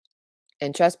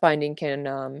 and chest binding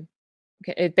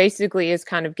it basically is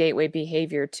kind of gateway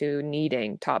behavior to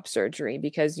needing top surgery,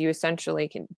 because you essentially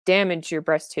can damage your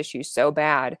breast tissue so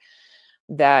bad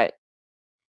that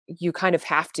you kind of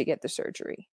have to get the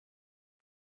surgery.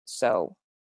 So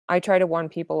I try to warn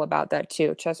people about that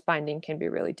too. Chest binding can be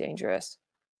really dangerous.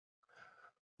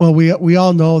 Well, we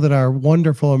all know that our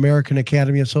wonderful American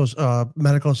Academy of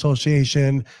Medical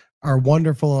Association, our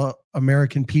wonderful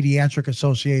American Pediatric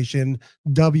Association,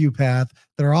 WPATH,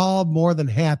 they're all more than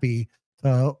happy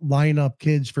to line up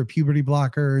kids for puberty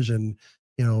blockers and,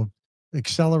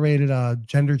 accelerated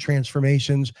gender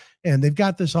transformations, and they've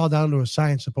got this all down to a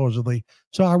science supposedly.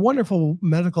 So our wonderful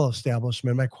medical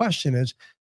establishment. My question is,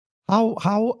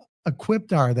 how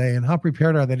equipped are they, and how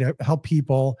prepared are they to help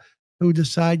people who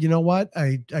decide, you know what,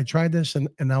 I tried this, and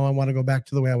now I want to go back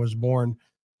to the way I was born?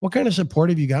 What kind of support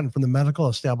have you gotten from the medical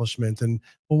establishment, and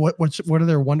what are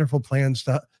their wonderful plans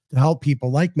to help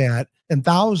people like Matt and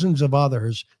thousands of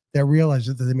others that realize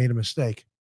that they made a mistake?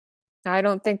 I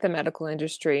don't think the medical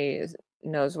industry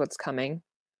knows what's coming.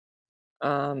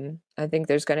 I think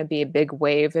there's going to be a big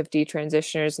wave of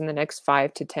detransitioners in the next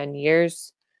 5 to 10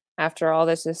 years after all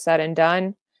this is said and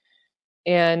done.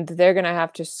 And they're going to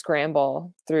have to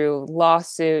scramble through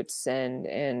lawsuits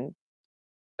and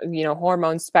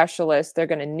hormone specialists. They're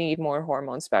going to need more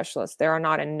hormone specialists. There are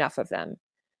not enough of them.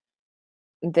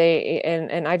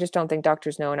 And I just don't think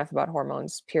doctors know enough about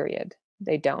hormones, period.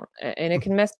 They don't. And it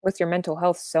can mess with your mental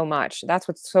health so much. That's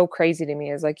what's so crazy to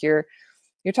me, is like you're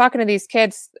talking to these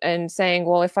kids and saying,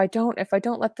 well, if I don't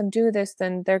let them do this,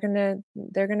 then they're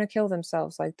gonna kill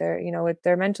themselves. Like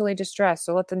they're mentally distressed.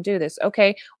 So let them do this.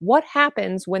 Okay. What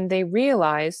happens when they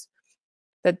realize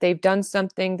that they've done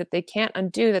something that they can't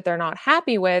undo, that they're not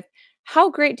happy with?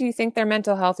 How great do you think their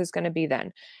mental health is going to be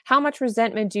then? How much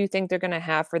resentment do you think they're going to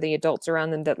have for the adults around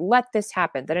them that let this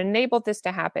happen, that enabled this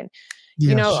to happen?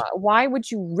 Yes. Why would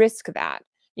you risk that?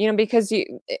 Because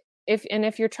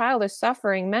if your child is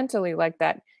suffering mentally like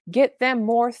that, get them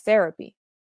more therapy,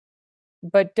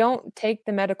 but don't take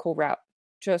the medical route.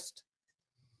 Just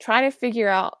try to figure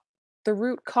out the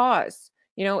root cause.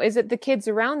 Is it the kids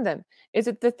around them? Is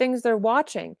it the things they're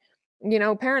watching?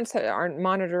 Parents aren't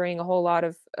monitoring a whole lot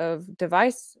of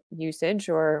device usage,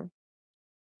 or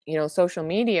social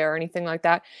media or anything like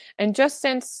that. And just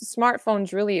since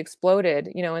smartphones really exploded,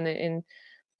 in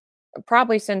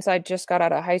probably since I just got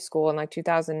out of high school in like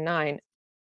 2009,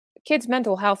 kids'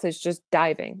 mental health is just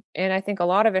diving. And I think a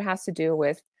lot of it has to do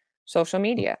with social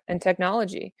media and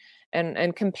technology,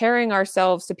 and comparing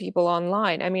ourselves to people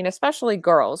online. I mean, especially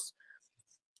girls.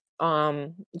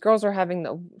 Girls are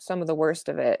having some of the worst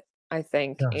of it, I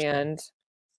think. Yes. And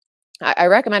I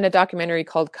recommend a documentary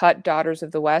called Cut, Daughters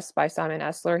of the West by Simon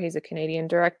Esler. He's a Canadian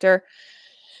director.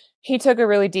 He took a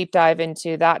really deep dive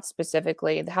into that,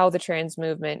 specifically how the trans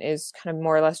movement is kind of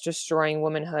more or less destroying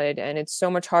womanhood, and it's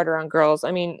so much harder on girls.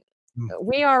 I mean, Mm.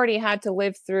 we already had to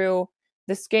live through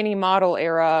the skinny model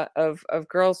era of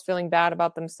girls feeling bad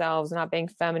about themselves, not being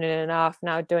feminine enough,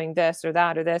 not doing this or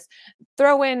that or this.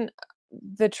 Throw in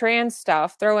the trans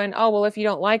stuff, throw in, oh, well, if you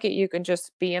don't like it, you can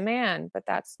just be a man, but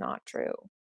that's not true.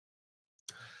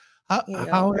 you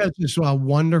How know has this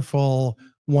wonderful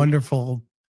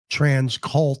trans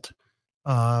cult,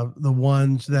 the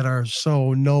ones that are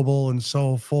so noble and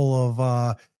so full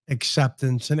of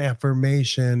acceptance and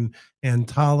affirmation and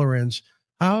tolerance,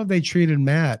 how have they treated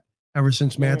Matt ever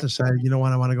since Matt Mm. decided, you know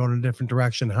what, I want to go in a different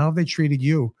direction? How have they treated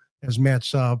you as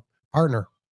Matt's partner?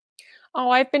 Oh,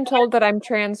 I've been told that I'm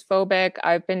transphobic.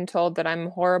 I've been told that I'm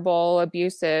horrible,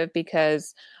 abusive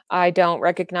because I don't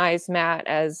recognize Matt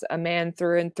as a man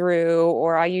through and through,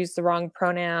 or I use the wrong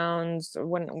pronouns, or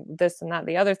when this and that,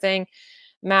 the other thing.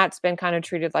 Matt's been kind of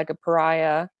treated like a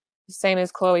pariah. Same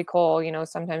as Chloe Cole.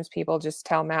 Sometimes people just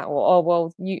tell Matt, well, oh,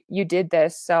 well, you did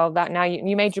this. So that now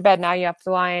you made your bed. Now you have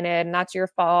to lie in it. And that's your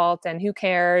fault. And who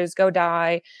cares? Go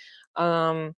die.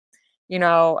 Um,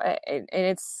 and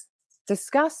it's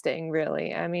disgusting,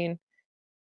 really. I mean,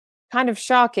 kind of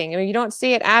shocking. I mean, you don't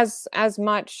see it as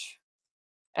much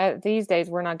these days.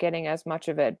 We're not getting as much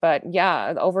of it, but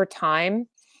yeah, over time,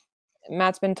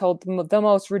 Matt's been told the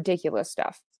most ridiculous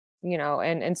stuff,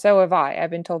 and so have I. I've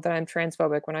been told that I'm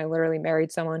transphobic when I literally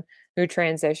married someone who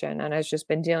transitioned, and has just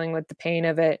been dealing with the pain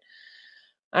of it.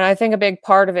 And I think a big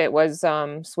part of it was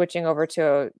switching over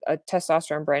to a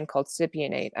testosterone brand called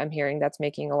Cypionate. I'm hearing that's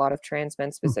making a lot of trans men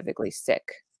Hmm. specifically sick.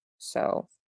 So,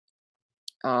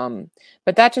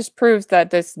 but that just proves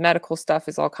that this medical stuff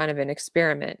is all kind of an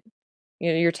experiment.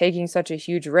 You're taking such a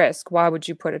huge risk. Why would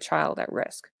you put a child at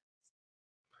risk?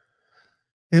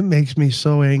 It makes me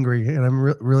so angry, and I'm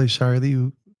really sorry that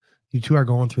you two are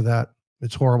going through that.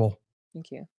 It's horrible.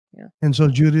 Thank you. Yeah. And so,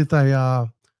 Judith, I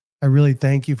really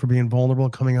thank you for being vulnerable,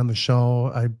 coming on the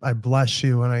show. I bless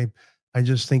you, and I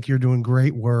just think you're doing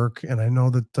great work. And I know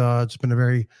that it's been a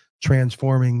very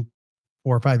transforming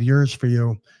 4 or 5 years for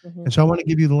you. hmm And so, I want to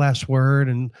give you the last word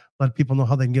and let people know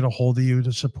how they can get a hold of you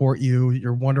to support you,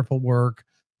 your wonderful work,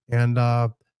 and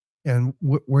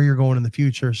where you're going in the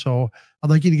future. So, I'd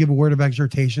like you to give a word of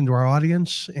exhortation to our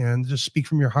audience and just speak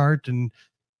from your heart. And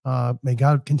may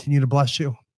God continue to bless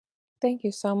you. Thank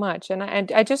you so much.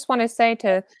 And I just want to say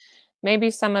to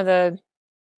maybe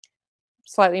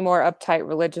slightly more uptight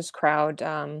religious crowd,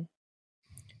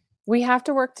 we have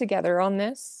to work together on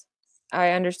this.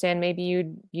 I understand maybe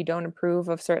you don't approve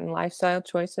of certain lifestyle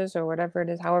choices or whatever it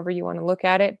is, however you want to look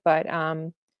at it, but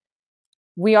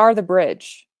we are the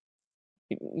bridge.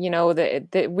 You know,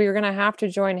 that we're going to have to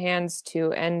join hands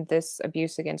to end this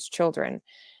abuse against children.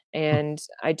 And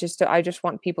I just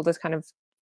want people to kind of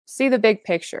see the big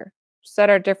picture, set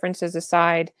our differences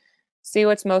aside, see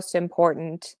what's most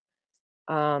important.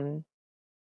 Um,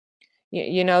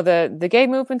 you know, the gay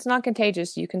movement's not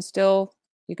contagious. You can still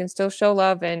show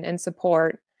love and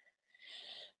support,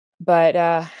 but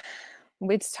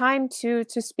it's time to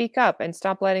speak up and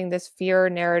stop letting this fear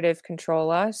narrative control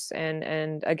us.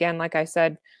 And again, like I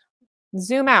said,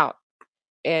 zoom out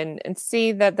and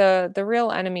see that the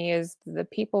real enemy is the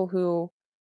people who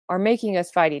are making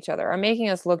us fight each other, are making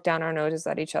us look down our noses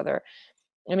at each other.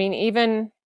 I mean,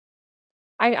 even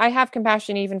I have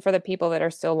compassion even for the people that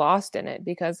are still lost in it,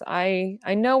 because I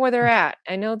know where they're at.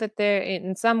 I know that they're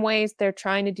in some ways they're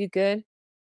trying to do good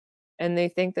and they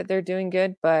think that they're doing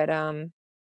good, but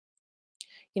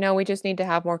we just need to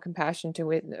have more compassion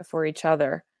for each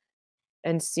other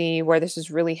and see where this is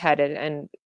really headed and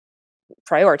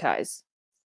prioritize.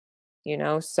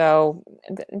 So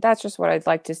that's just what I'd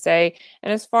like to say.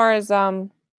 And as far as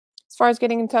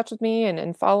getting in touch with me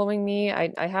and following me,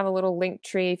 I have a little link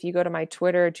tree. If you go to my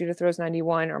Twitter, Judith Rose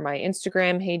 91, or my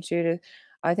Instagram, Hey Judith,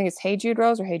 I think it's Hey Jude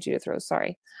Rose or Hey Judith Rose.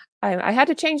 Sorry. I had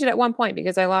to change it at one point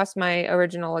because I lost my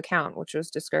original account, which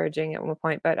was discouraging at one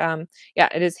point. But yeah,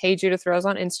 it is Hey Judith Rose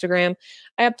on Instagram.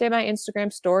 I update my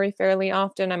Instagram story fairly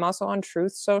often. I'm also on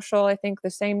Truth Social, I think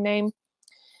the same name.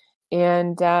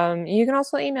 And you can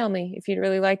also email me if you'd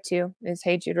really like to. It's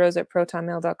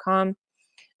heyjuderose@protonmail.com.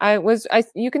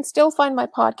 You can still find my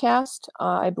podcast,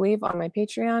 I believe, on my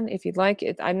Patreon if you'd like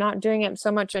it. I'm not doing it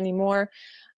so much anymore,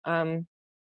 um,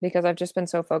 because I've just been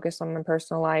so focused on my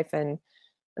personal life and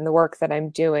the work that I'm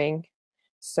doing.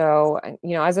 So,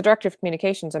 as a director of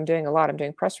communications, I'm doing a lot. I'm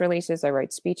doing press releases. I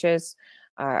write speeches.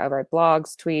 I write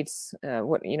blogs, tweets,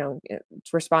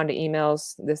 to respond to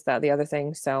emails, this, that, the other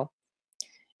thing. So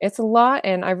it's a lot,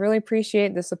 and I really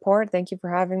appreciate the support. Thank you for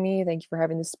having me. Thank you for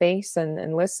having the space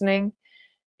and listening.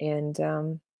 And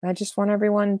I just want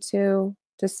everyone to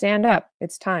stand up.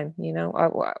 It's time.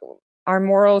 Our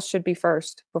morals should be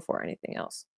first before anything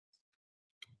else.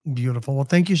 Beautiful. Well,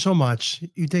 thank you so much.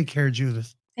 You take care,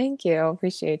 Judith. Thank you.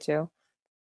 Appreciate you.